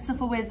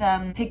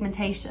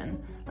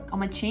pigmentation like on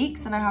my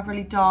cheeks, and I have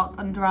really dark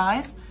under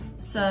eyes.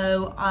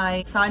 So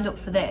I signed up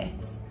for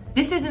this.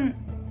 This isn't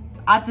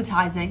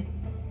advertising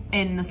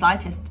in the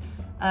slightest.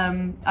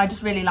 I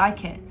just really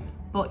like it.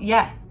 But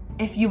yeah,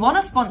 if you want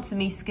to sponsor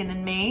me, Skin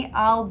and Me,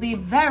 I'll be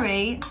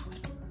very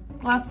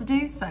glad to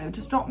do so.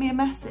 Just drop me a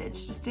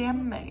message, just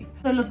DM me.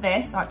 I love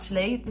this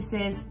actually. This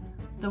is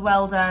the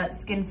Welder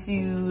Skin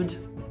Food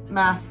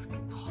Mask.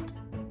 God,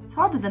 it's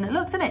harder than it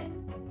looks, isn't it?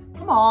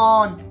 Come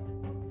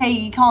on. Hey,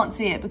 you can't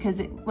see it because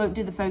it won't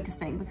do the focus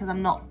thing because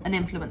I'm not an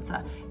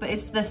influencer. But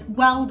it's this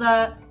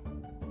Welder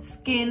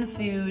Skin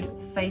Food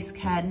Face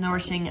Care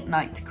Nourishing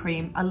Night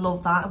Cream. I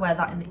love that. I wear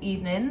that in the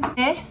evenings.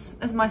 This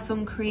is my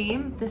sun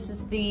cream. This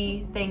is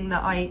the thing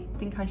that I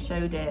think I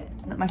showed it,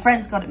 that my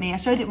friends got at me. I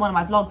showed it in one of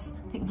my vlogs,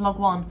 I think vlog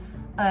 1.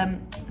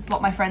 It's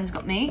what my friends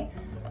got me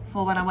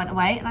for when I went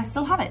away, and I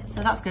still have it,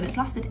 so that's good. It's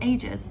lasted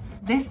ages.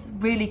 This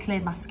really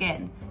cleared my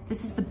skin.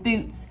 This is the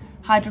Boots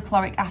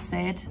hydrochloric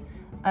acid.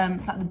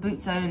 It's like the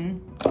Boots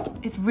own.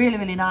 It's really,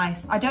 really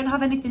nice. I don't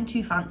have anything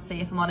too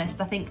fancy, if I'm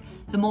honest. I think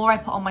the more I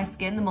put on my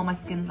skin, the more my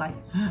skin's like,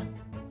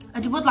 I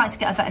would like to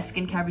get a better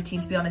skincare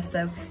routine, to be honest.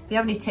 So if you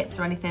have any tips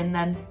or anything,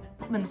 then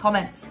put them in the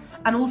comments.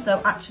 And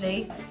also,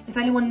 actually, if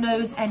anyone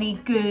knows any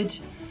good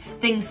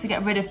things to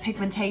get rid of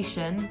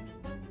pigmentation,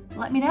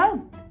 let me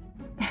know.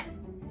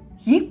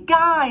 You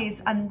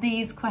guys and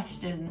these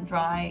questions,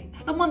 right?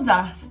 Someone's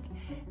asked,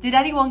 did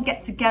anyone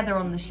get together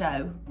on the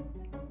show?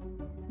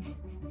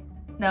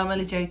 No, I'm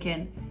only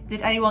joking.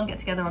 Did anyone get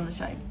together on the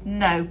show?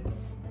 No.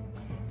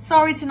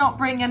 Sorry to not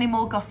bring any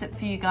more gossip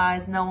for you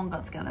guys. No one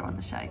got together on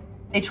the show.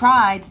 They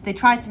tried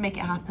to make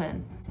it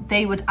happen.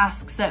 They would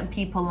ask certain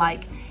people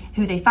like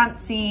who they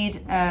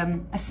fancied,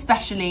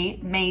 especially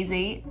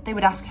Maisie. They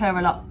would ask her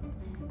a lot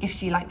if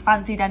she like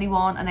fancied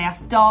anyone, and they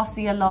asked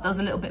Darcy a lot. There was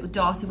a little bit with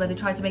Darcy where they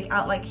tried to make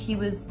out like he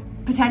was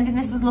pretending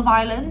this was Love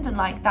Island, and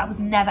like that was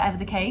never ever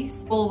the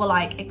case. All were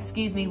like,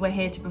 excuse me, we're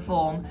here to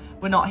perform.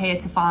 We're not here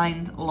to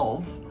find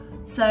love.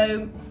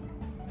 So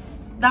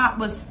that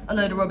was a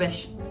load of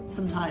rubbish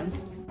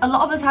sometimes. A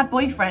lot of us had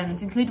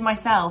boyfriends, including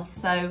myself.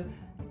 So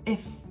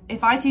if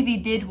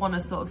ITV did want to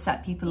sort of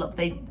set people up,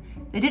 they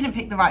didn't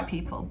pick the right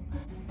people.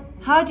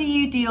 How do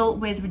you deal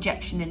with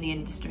rejection in the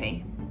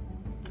industry?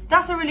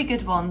 That's a really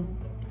good one.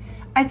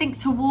 I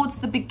think towards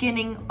the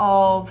beginning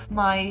of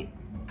my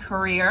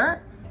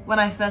career, when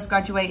I first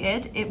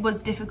graduated, it was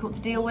difficult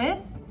to deal with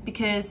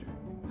because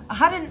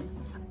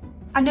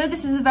I know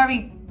this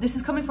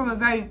is coming from a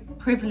very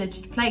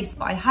privileged place,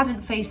 but I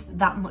hadn't faced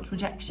that much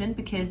rejection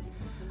because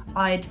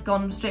I'd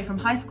gone straight from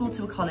high school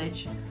to a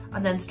college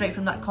and then straight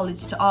from that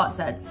college to arts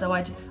ed. So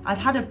I'd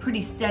had a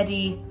pretty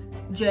steady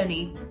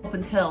journey up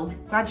until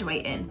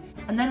graduating.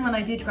 And then when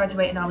I did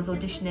graduate and I was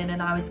auditioning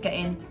and I was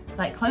getting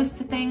like close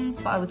to things,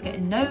 but I was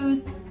getting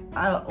no's,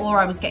 or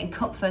I was getting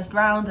cut first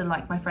round and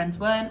like my friends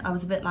weren't, I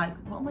was a bit like,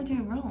 what am I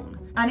doing wrong?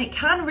 And it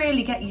can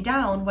really get you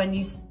down when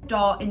you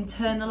start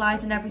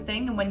internalizing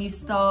everything, and when you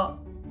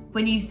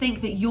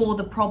think that you're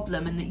the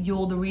problem and that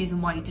you're the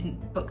reason why you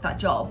didn't book that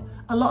job.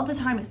 A lot of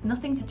the time it's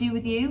nothing to do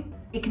with you.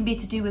 It can be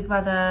to do with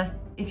whether,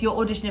 if you're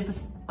auditioning for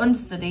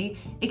understudy,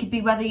 it could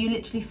be whether you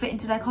literally fit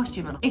into their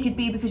costume or not. It could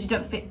be because you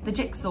don't fit the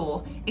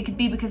jigsaw. It could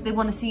be because they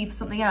want to see you for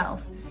something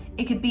else.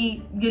 It could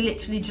be you're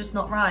literally just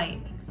not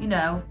right, you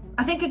know?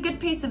 I think a good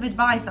piece of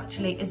advice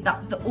actually is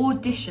that the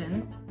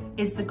audition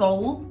is the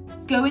goal.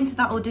 Go into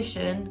that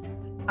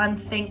audition and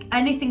think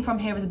anything from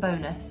here is a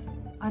bonus.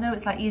 I know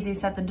it's like easier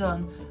said than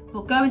done,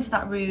 but go into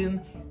that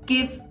room,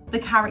 give the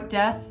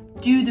character,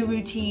 do the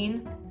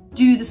routine,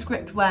 do the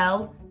script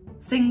well,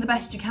 sing the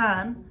best you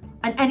can,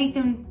 and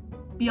anything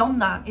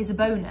beyond that is a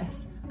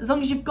bonus. As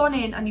long as you've gone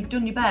in and you've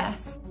done your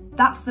best,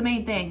 that's the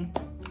main thing.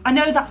 I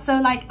know that's so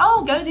like,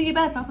 oh, go do your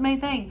best, that's the main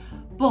thing.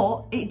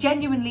 But it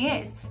genuinely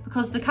is,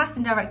 because the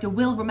casting director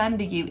will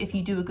remember you if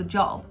you do a good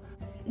job.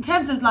 In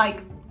terms of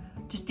like,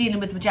 just dealing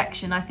with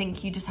rejection, I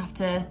think you just have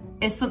to,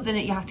 it's something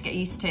that you have to get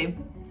used to.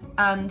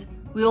 And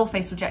we all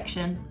face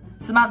rejection.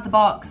 Samantha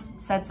Barks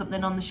said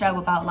something on the show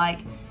about like,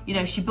 you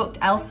know, she booked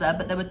Elsa,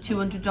 but there were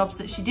 200 jobs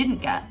that she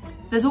didn't get.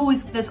 There's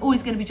always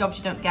going to be jobs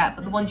you don't get,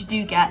 but the ones you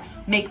do get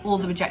make all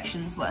the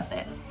rejections worth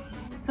it.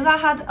 Because I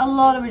had a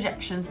lot of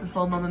rejections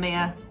before Mamma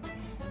Mia.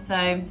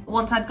 So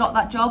once I'd got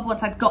that job,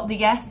 once I'd got the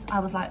yes, I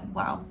was like,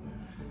 wow,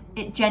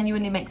 it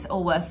genuinely makes it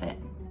all worth it.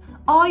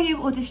 Are you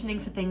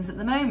auditioning for things at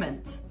the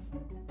moment?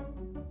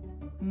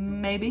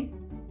 Maybe.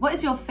 What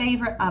is your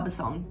favourite ABBA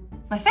song?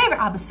 My favourite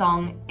ABBA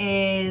song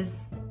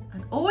is,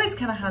 and always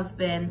kind of has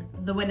been,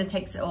 The Winner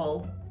Takes It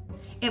All.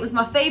 It was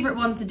my favourite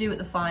one to do at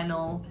the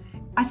final.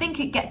 I think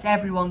it gets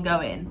everyone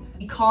going.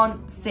 You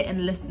can't sit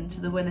and listen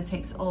to The Winner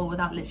Takes It All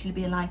without literally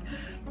being like,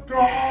 do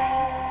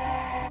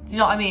you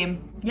know what I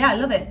mean? Yeah, I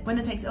love it.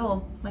 Winner Takes It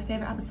All. It's my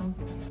favourite ABBA song.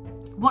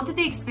 What did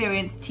the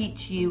experience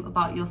teach you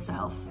about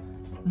yourself?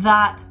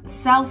 That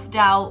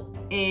self-doubt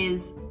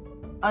is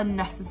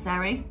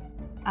unnecessary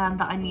and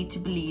that I need to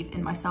believe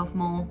in myself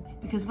more.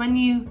 Because when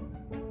you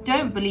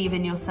don't believe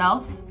in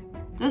yourself,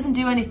 it doesn't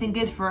do anything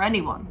good for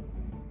anyone.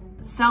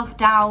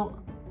 Self-doubt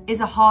is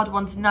a hard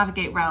one to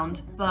navigate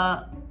round,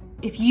 but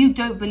if you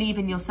don't believe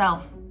in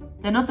yourself,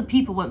 then other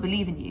people won't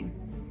believe in you,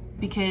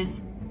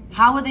 because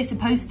how are they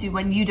supposed to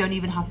when you don't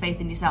even have faith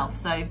in yourself?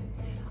 So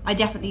I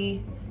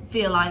definitely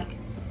feel like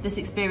this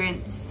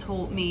experience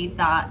taught me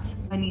that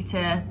I need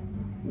to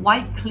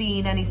wipe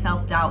clean any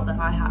self-doubt that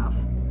I have,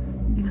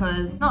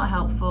 because it's not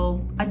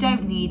helpful. I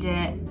don't need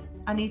it.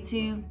 I need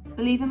to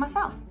believe in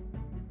myself.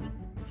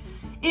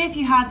 If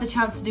you had the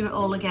chance to do it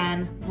all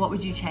again, what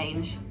would you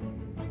change?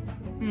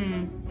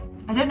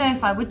 I don't know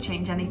if I would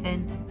change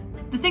anything.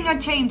 The thing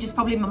I'd change is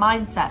probably my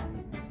mindset.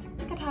 I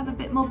think I'd have a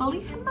bit more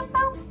belief in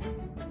myself.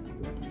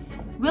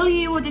 Will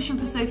you audition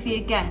for Sophie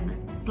again?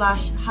 /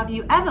 have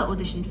you ever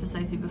auditioned for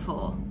Sophie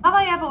before? Have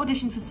I ever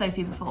auditioned for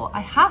Sophie before?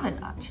 I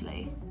haven't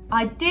actually.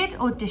 I did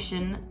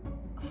audition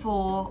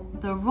for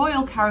the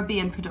Royal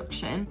Caribbean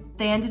production.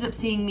 They ended up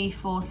seeing me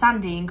for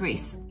Sandy in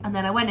Greece. And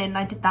then I went in and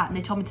I did that and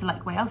they told me to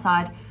like wait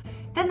outside.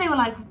 Then they were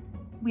like,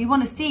 we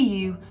want to see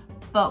you,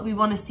 but we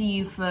want to see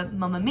you for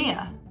Mamma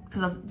Mia,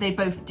 because they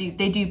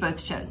do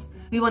both shows.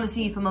 We want to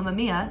see you for Mamma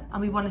Mia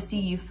and we want to see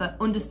you for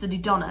understudy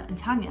Donna and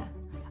Tanya.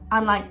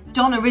 And like,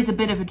 Donna is a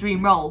bit of a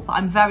dream role, but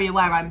I'm very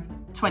aware I'm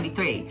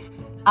 23.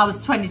 I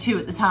was 22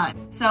 at the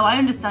time. So I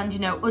understand, you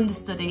know,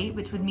 understudy,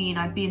 which would mean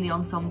I'd be in the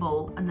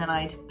ensemble and then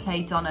I'd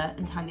play Donna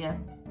and Tanya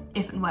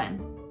if and when.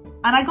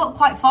 And I got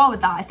quite far with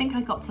that. I think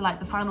I got to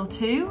like the final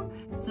 2.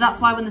 So that's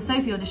why when the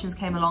Sophie auditions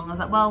came along, I was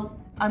like, well,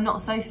 I'm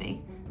not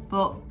Sophie,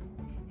 but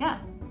yeah.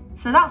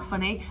 So that's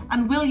funny.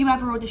 And will you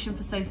ever audition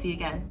for Sophie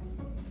again?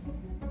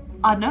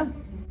 I don't know.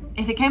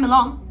 If it came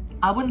along,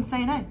 I wouldn't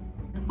say no.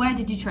 Where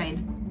did you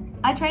train?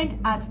 I trained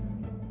at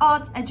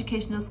Arts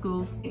Educational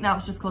Schools. Now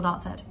it's just called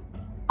Arts Ed.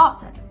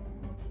 Arts Ed.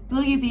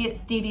 Will you be at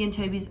Stevie and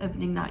Toby's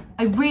opening night?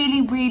 I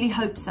really, really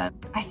hope so.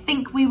 I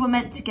think we were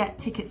meant to get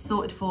tickets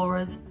sorted for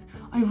us.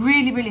 I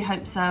really, really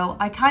hope so.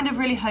 I kind of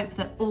really hope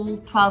that all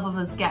 12 of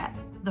us get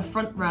the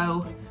front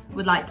row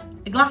with like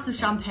a glass of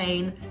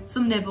champagne,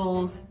 some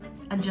nibbles,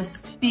 and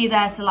just be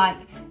there to like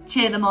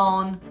cheer them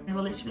on. And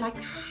we'll literally be like,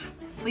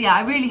 but yeah,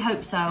 I really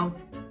hope so.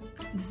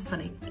 This is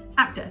funny.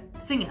 Actor,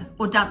 singer,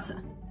 or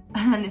dancer.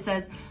 And then it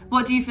says,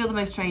 what do you feel the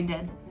most trained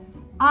in?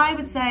 I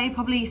would say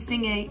probably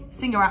singer,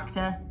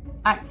 actor,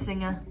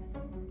 singer,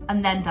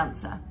 and then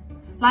dancer.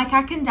 Like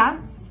I can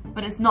dance,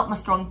 but it's not my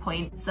strong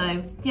point.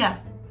 So yeah,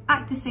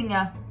 actor,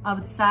 singer, I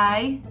would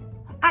say.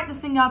 Actor,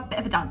 singer, bit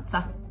of a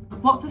dancer.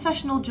 What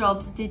professional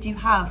jobs did you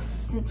have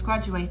since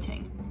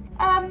graduating?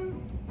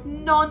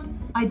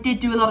 None. I did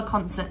do a lot of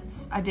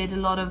concerts. I did a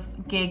lot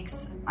of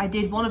gigs. I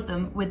did one of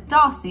them with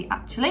Darcy,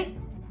 actually.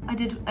 I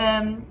did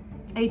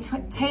a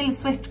Taylor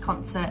Swift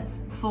concert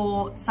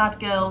for Sad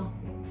Girl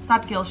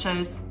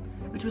shows,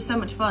 which was so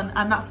much fun,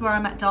 and that's where I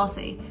met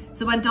Darcy.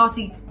 So when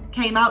Darcy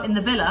came out in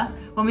the villa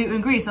when we were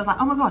in Greece, I was like,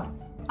 oh my god,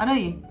 I know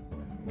you.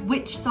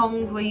 Which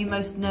song were you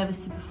most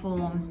nervous to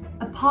perform?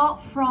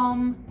 Apart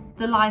from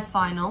the live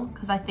final,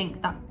 because I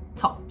think that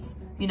tops,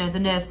 you know, the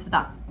nerves for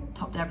that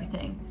topped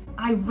everything.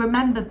 I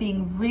remember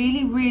being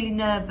really, really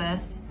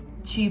nervous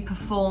to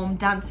perform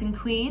Dancing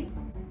Queen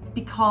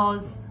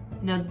because,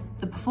 you know,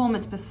 the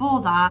performance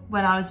before that,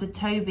 when I was with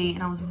Toby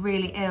and I was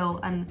really ill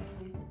and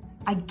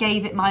I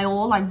gave it my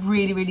all, I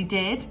really, really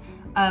did.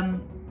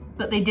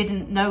 But they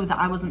didn't know that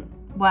I wasn't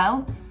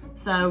well.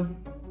 So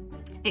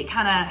it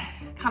kind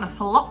of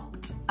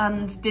flopped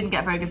and didn't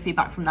get very good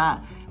feedback from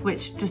that,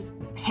 which just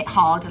hit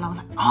hard. And I was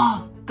like,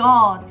 oh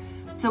God.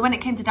 So when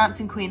it came to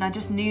Dancing Queen, I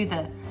just knew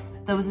that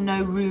there was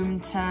no room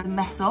to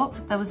mess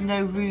up. There was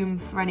no room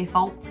for any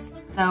faults.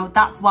 So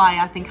that's why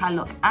I think I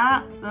looked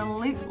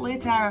absolutely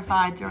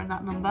terrified during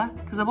that number,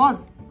 because I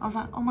was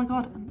like, oh my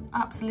God, I'm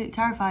absolutely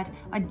terrified.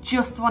 I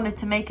just wanted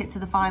to make it to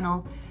the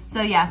final.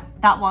 So yeah,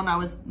 that one I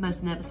was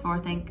most nervous for, I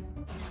think.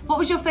 What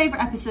was your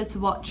favourite episode to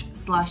watch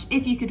 /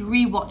 if you could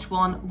re-watch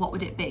one, what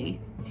would it be?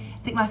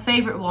 I think my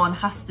favourite one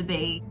has to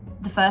be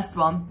the first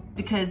one,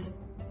 because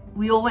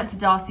we all went to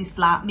Darcy's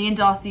flat. Me and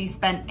Darcy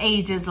spent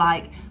ages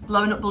like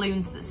blowing up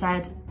balloons that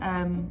said,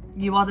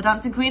 you are the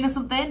Dancing Queen or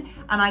something.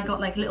 And I got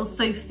like little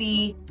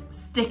Sophie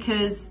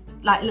stickers,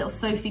 like little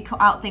Sophie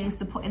cut out things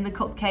to put in the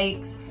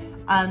cupcakes.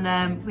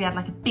 And we had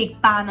like a big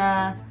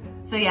banner.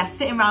 So yeah,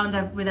 sitting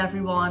around with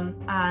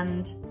everyone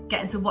and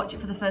getting to watch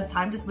it for the first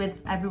time just with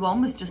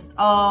everyone was just,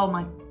 oh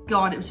my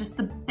God, it was just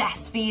the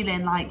best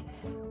feeling. Like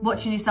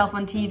watching yourself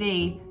on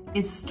TV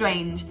is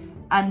strange,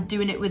 and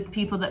doing it with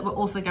people that were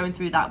also going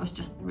through that was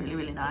just really,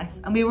 really nice.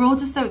 And we were all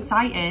just so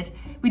excited.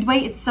 We'd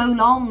waited so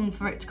long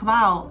for it to come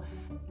out.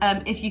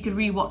 If you could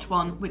re-watch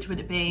one, which would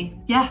it be?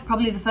 Yeah,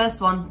 probably the first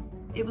one.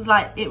 It was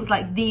like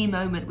the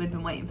moment we'd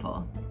been waiting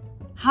for.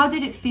 How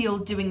did it feel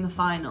doing the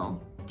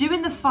final?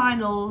 Doing the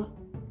final,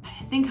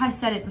 I think I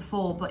said it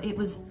before, but it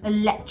was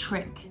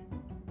electric.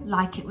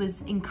 Like it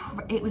was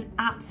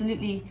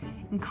absolutely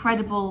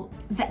incredible.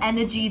 The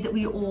energy that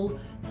we all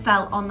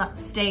felt on that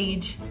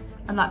stage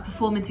and like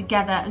performing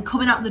together and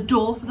coming out the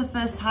door for the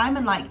first time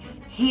and like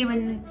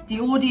hearing the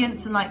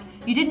audience, and like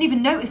you didn't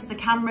even notice the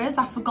cameras.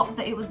 I forgot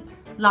that it was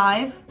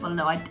live. Well,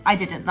 no, I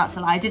didn't, that's a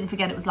lie. I didn't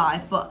forget it was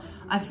live, but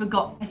I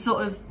forgot. I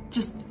sort of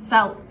just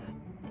felt,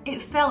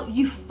 it felt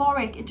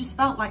euphoric. It just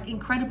felt like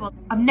incredible.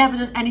 I've never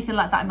done anything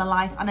like that in my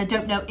life, and I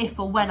don't know if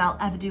or when I'll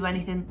ever do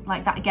anything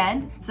like that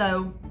again.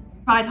 So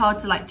tried hard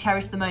to like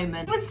cherish the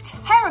moment. It was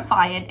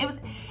terrifying. It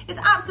was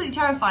absolutely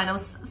terrifying. I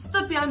was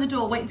stood behind the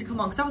door waiting to come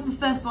on, because I was the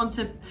first one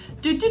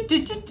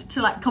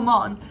to like come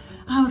on.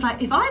 I was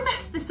like, if I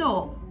mess this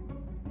up,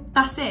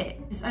 that's it,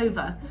 it's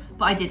over.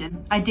 But I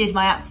didn't. I did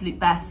my absolute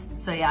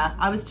best. So yeah,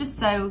 I was just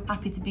so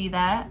happy to be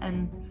there,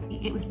 and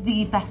it was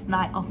the best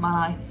night of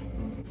my life.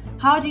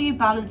 How do you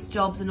balance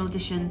jobs and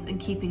auditions and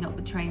keeping up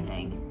with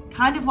training?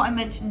 Kind of what I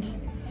mentioned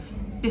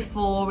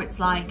before. It's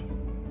like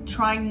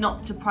trying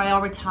not to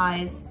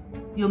prioritize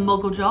your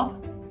muggle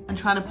job and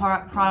trying to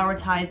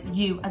prioritize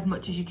you as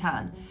much as you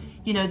can.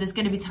 You know, there's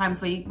going to be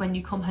times where when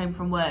you come home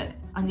from work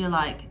and you're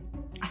like,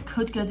 I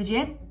could go to the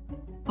gym,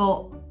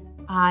 but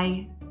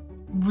I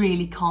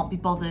really can't be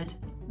bothered.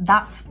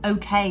 That's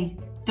okay.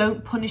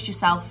 Don't punish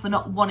yourself for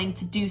not wanting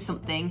to do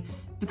something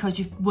because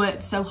you've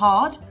worked so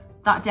hard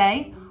that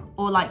day,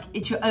 or like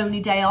it's your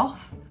only day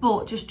off.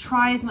 But just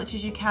try as much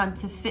as you can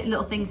to fit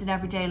little things in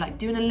every day, like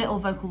doing a little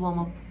vocal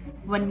warm-up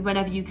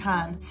whenever you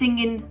can.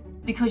 Singing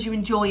because you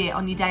enjoy it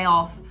on your day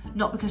off,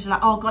 not because you're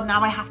like, oh God,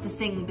 now I have to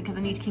sing because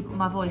I need to keep up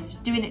my voice.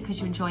 Just doing it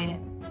because you enjoy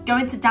it.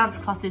 Going to dance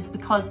classes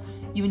because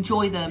you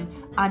enjoy them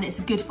and it's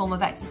a good form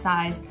of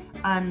exercise,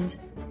 and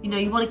you know,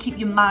 you want to keep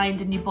your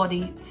mind and your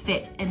body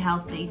fit and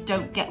healthy.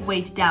 Don't get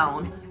weighed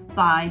down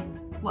by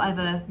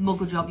whatever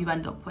muggle job you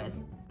end up with.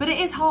 But it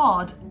is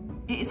hard.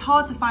 It is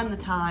hard to find the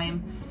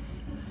time.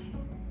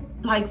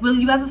 Like, will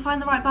you ever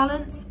find the right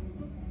balance?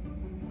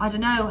 I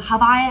don't know.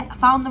 Have I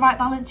found the right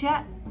balance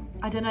yet?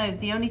 I don't know.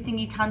 The only thing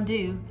you can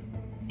do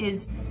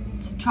is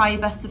to try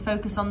your best to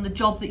focus on the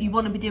job that you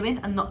want to be doing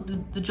and not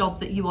the job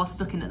that you are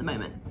stuck in at the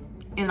moment,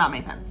 if that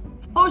makes sense.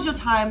 What was your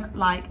time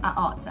like at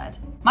ArtsEd?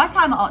 My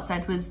time at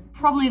ArtsEd was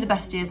probably the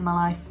best years of my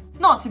life.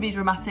 Not to be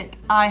dramatic,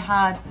 I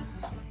had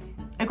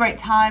a great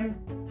time.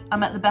 I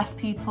met the best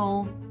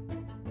people.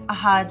 I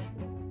had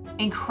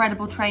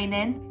incredible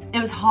training. It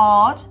was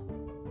hard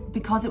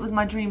because it was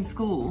my dream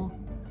school.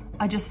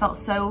 I just felt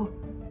so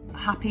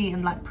happy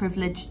and like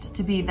privileged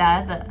to be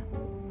there that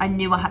I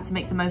knew I had to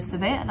make the most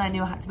of it, and I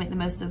knew I had to make the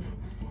most of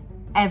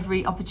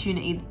every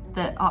opportunity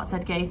that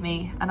ArtsEd gave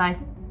me, and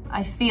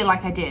I feel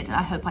like I did, and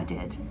I hope I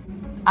did.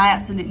 I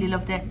absolutely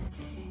loved it.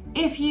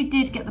 If you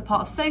did get the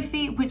part of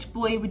Sophie, which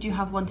boy would you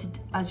have wanted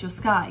as your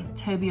Sky,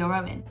 Toby or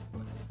Owen?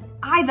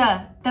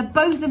 Either. They're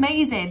both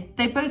amazing.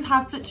 They both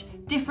have such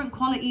different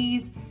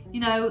qualities.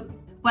 You know,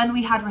 when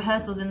we had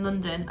rehearsals in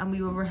London and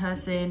we were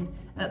rehearsing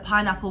at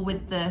Pineapple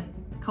with the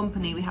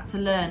company, we had to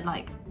learn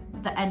like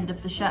the end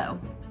of the show.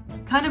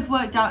 Kind of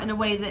worked out in a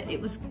way that it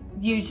was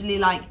usually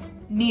like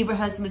me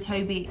rehearsing with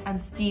Toby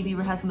and Stevie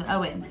rehearsing with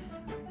Owen.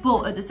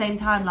 But at the same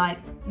time, like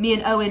me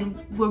and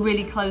Owen were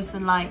really close,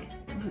 and like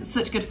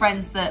such good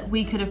friends that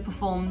we could have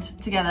performed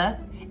together.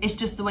 It's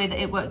just the way that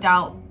it worked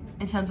out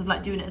in terms of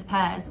like doing it as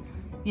pairs.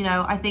 You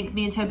know, I think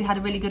me and Toby had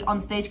a really good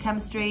on-stage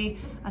chemistry.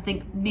 I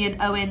think me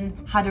and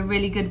Owen had a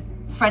really good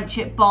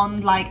friendship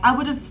bond. Like I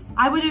would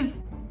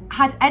have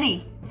had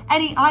any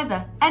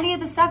of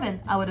the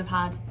 7 I would have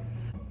had.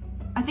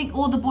 I think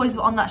all the boys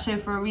were on that show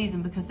for a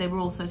reason because they were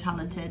all so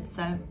talented.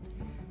 So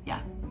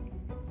yeah,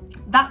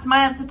 that's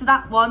my answer to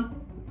that one.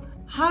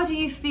 How do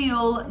you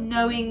feel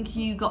knowing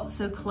you got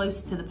so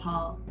close to the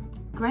part?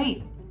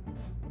 Great,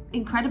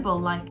 incredible.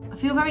 Like I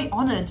feel very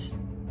honoured.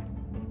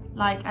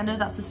 Like I know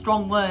that's a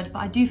strong word, but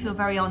I do feel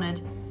very honoured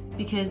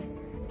because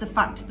the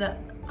fact that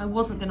I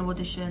wasn't going to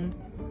audition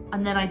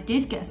and then I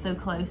did get so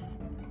close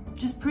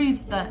just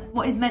proves that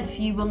what is meant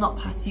for you will not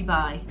pass you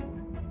by,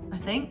 I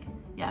think.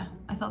 Yeah,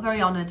 I felt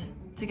very honoured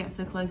to get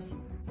so close.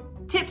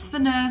 Tips for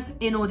nerves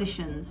in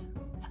auditions.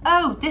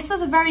 Oh, this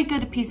was a very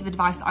good piece of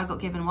advice that I got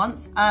given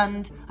once,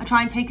 and I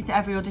try and take it to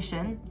every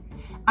audition.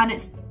 And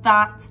it's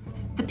that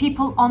the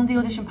people on the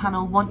audition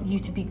panel want you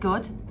to be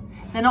good.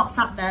 They're not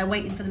sat there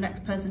waiting for the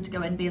next person to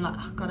go in being like,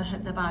 oh God, I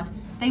hope they're bad.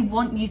 They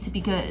want you to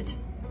be good.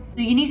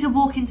 So you need to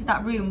walk into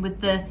that room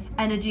with the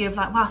energy of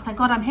like, wow, thank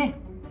God I'm here.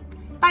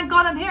 Thank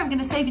God I'm here, I'm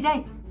gonna save your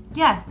day.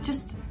 Yeah,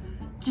 just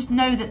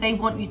know that they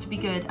want you to be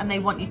good and they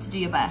want you to do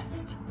your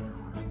best.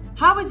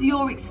 How was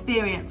your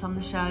experience on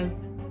the show?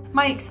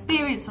 My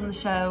experience on the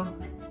show,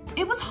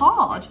 it was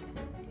hard.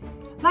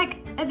 Like,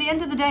 at the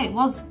end of the day, it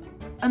was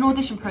an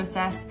audition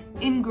process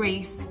in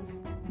Greece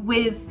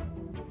with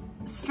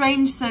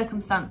strange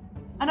circumstances.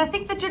 And I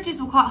think the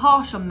judges were quite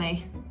harsh on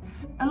me.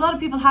 A lot of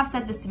people have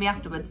said this to me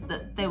afterwards,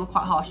 that they were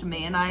quite harsh on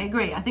me, and I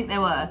agree, I think they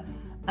were.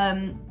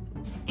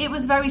 It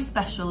was very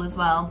special as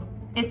well.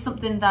 It's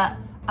something that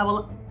I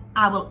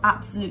will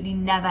absolutely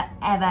never,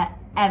 ever,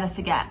 ever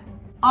forget.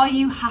 Are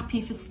you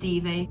happy for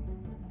Stevie?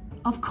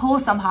 Of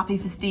course I'm happy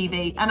for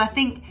Stevie. And I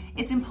think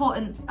it's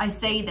important I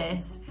say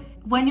this.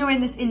 When you're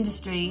in this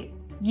industry,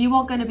 you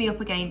are going to be up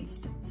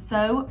against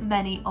so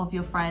many of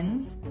your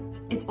friends.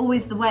 It's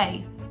always the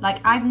way.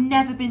 Like I don't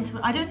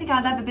think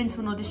I've ever been to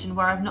an audition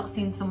where I've not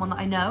seen someone that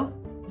I know,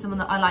 someone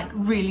that I like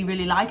really,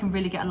 really like and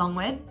really get along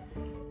with.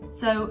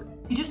 So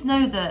you just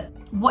know that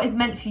what is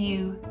meant for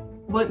you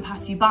won't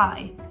pass you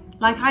by.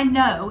 Like I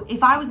know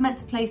if I was meant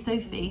to play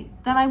Sophie,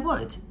 then I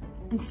would.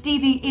 And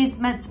Stevie is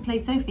meant to play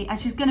Sophie and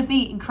she's gonna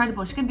be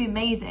incredible, she's gonna be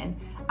amazing.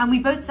 And we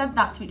both said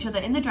that to each other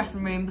in the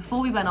dressing room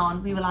before we went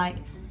on. We were like,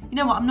 you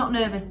know what, I'm not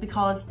nervous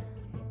because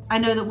I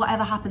know that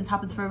whatever happens,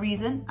 happens for a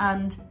reason.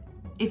 And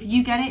if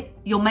you get it,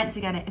 you're meant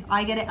to get it. If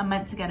I get it, I'm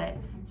meant to get it.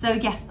 So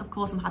yes, of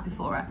course I'm happy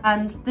for her.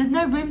 And there's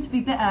no room to be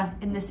bitter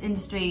in this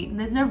industry. And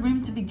there's no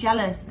room to be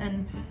jealous.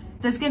 And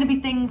there's gonna be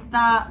things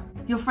that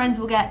your friends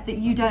will get that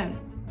you don't.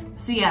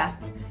 So yeah,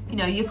 you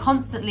know, you're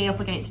constantly up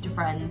against your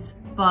friends,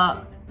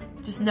 but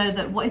just know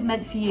that what is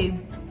meant for you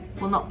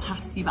will not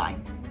pass you by.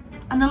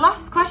 And the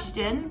last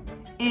question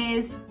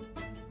is,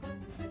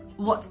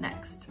 what's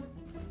next?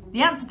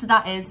 The answer to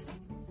that is,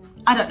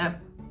 I don't know.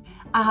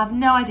 I have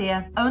no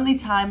idea, only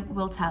time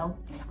will tell.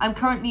 I'm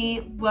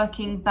currently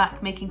working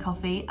back making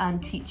coffee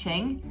and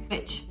teaching,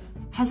 which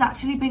has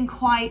actually been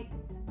quite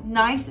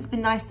nice. It's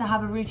been nice to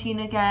have a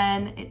routine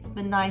again. It's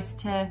been nice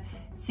to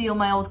see all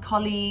my old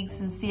colleagues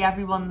and see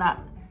everyone that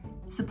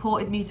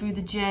supported me through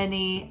the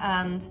journey,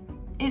 and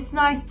it's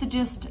nice to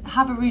just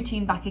have a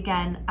routine back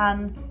again.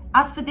 And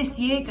as for this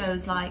year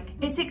goes, like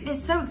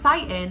it's so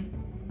exciting.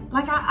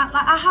 Like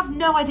I have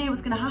no idea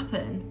what's gonna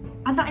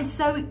happen, and that's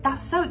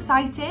so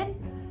exciting.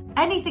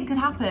 Anything could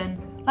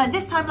happen. Like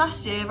this time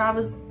last year, I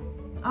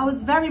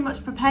was very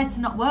much prepared to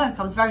not work.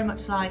 I was very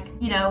much like,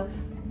 you know,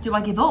 do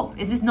I give up?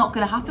 Is this not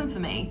gonna happen for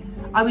me?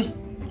 I was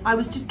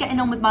just getting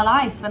on with my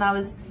life, and I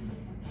was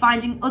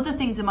finding other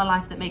things in my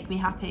life that make me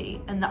happy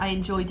and that I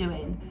enjoy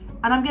doing.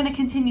 And I'm gonna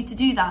continue to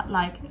do that.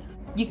 Like,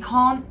 you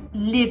can't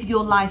live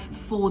your life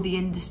for the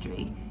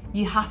industry.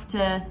 You have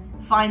to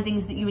find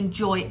things that you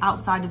enjoy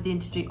outside of the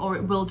industry, or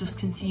it will just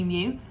consume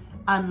you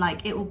and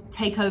like it will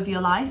take over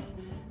your life.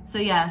 So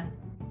yeah,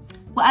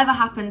 whatever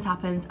happens,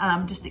 happens, and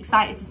I'm just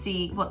excited to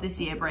see what this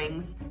year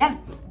brings. Yeah,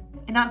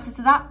 in answer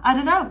to that, I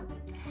don't know.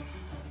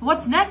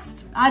 What's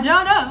next? I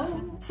don't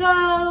know.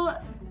 So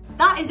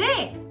that is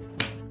it.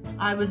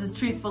 I was as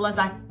truthful as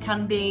I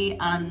can be,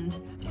 and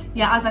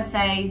yeah, as I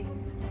say,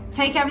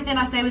 take everything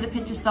I say with a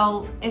pinch of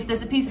salt. If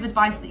there's a piece of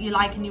advice that you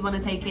like and you want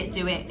to take it,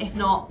 do it. If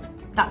not,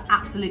 that's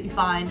absolutely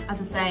fine.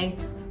 As I say,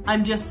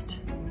 I'm just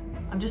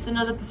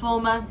another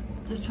performer,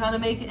 just trying to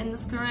make it in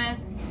this career.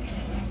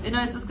 You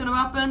know, it's just gonna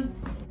happen.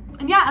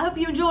 And yeah, I hope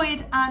you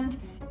enjoyed, and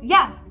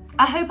yeah,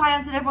 I hope I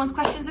answered everyone's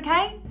questions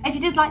okay. If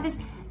you did like this,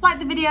 like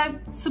the video,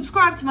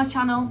 subscribe to my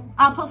channel.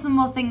 I'll put some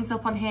more things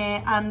up on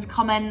here, and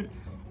comment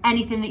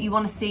anything that you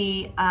want to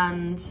see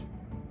and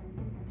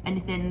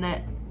anything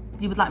that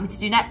you would like me to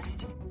do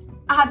next.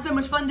 I had so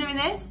much fun doing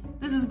this.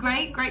 This was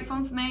great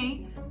fun for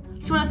me.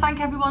 Just want to thank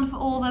everyone for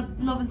all the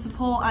love and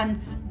support,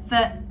 and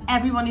for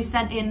everyone who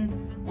sent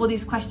in all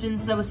these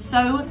questions. There were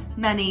so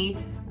many,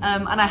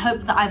 and I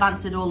hope that I've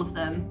answered all of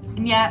them.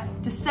 And yeah,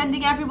 just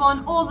sending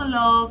everyone all the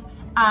love,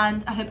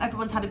 and I hope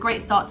everyone's had a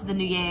great start to the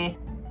new year.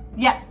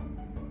 Yeah,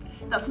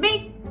 that's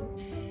me.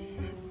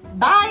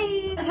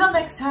 Bye. Until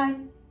next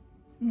time.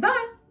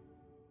 Bye.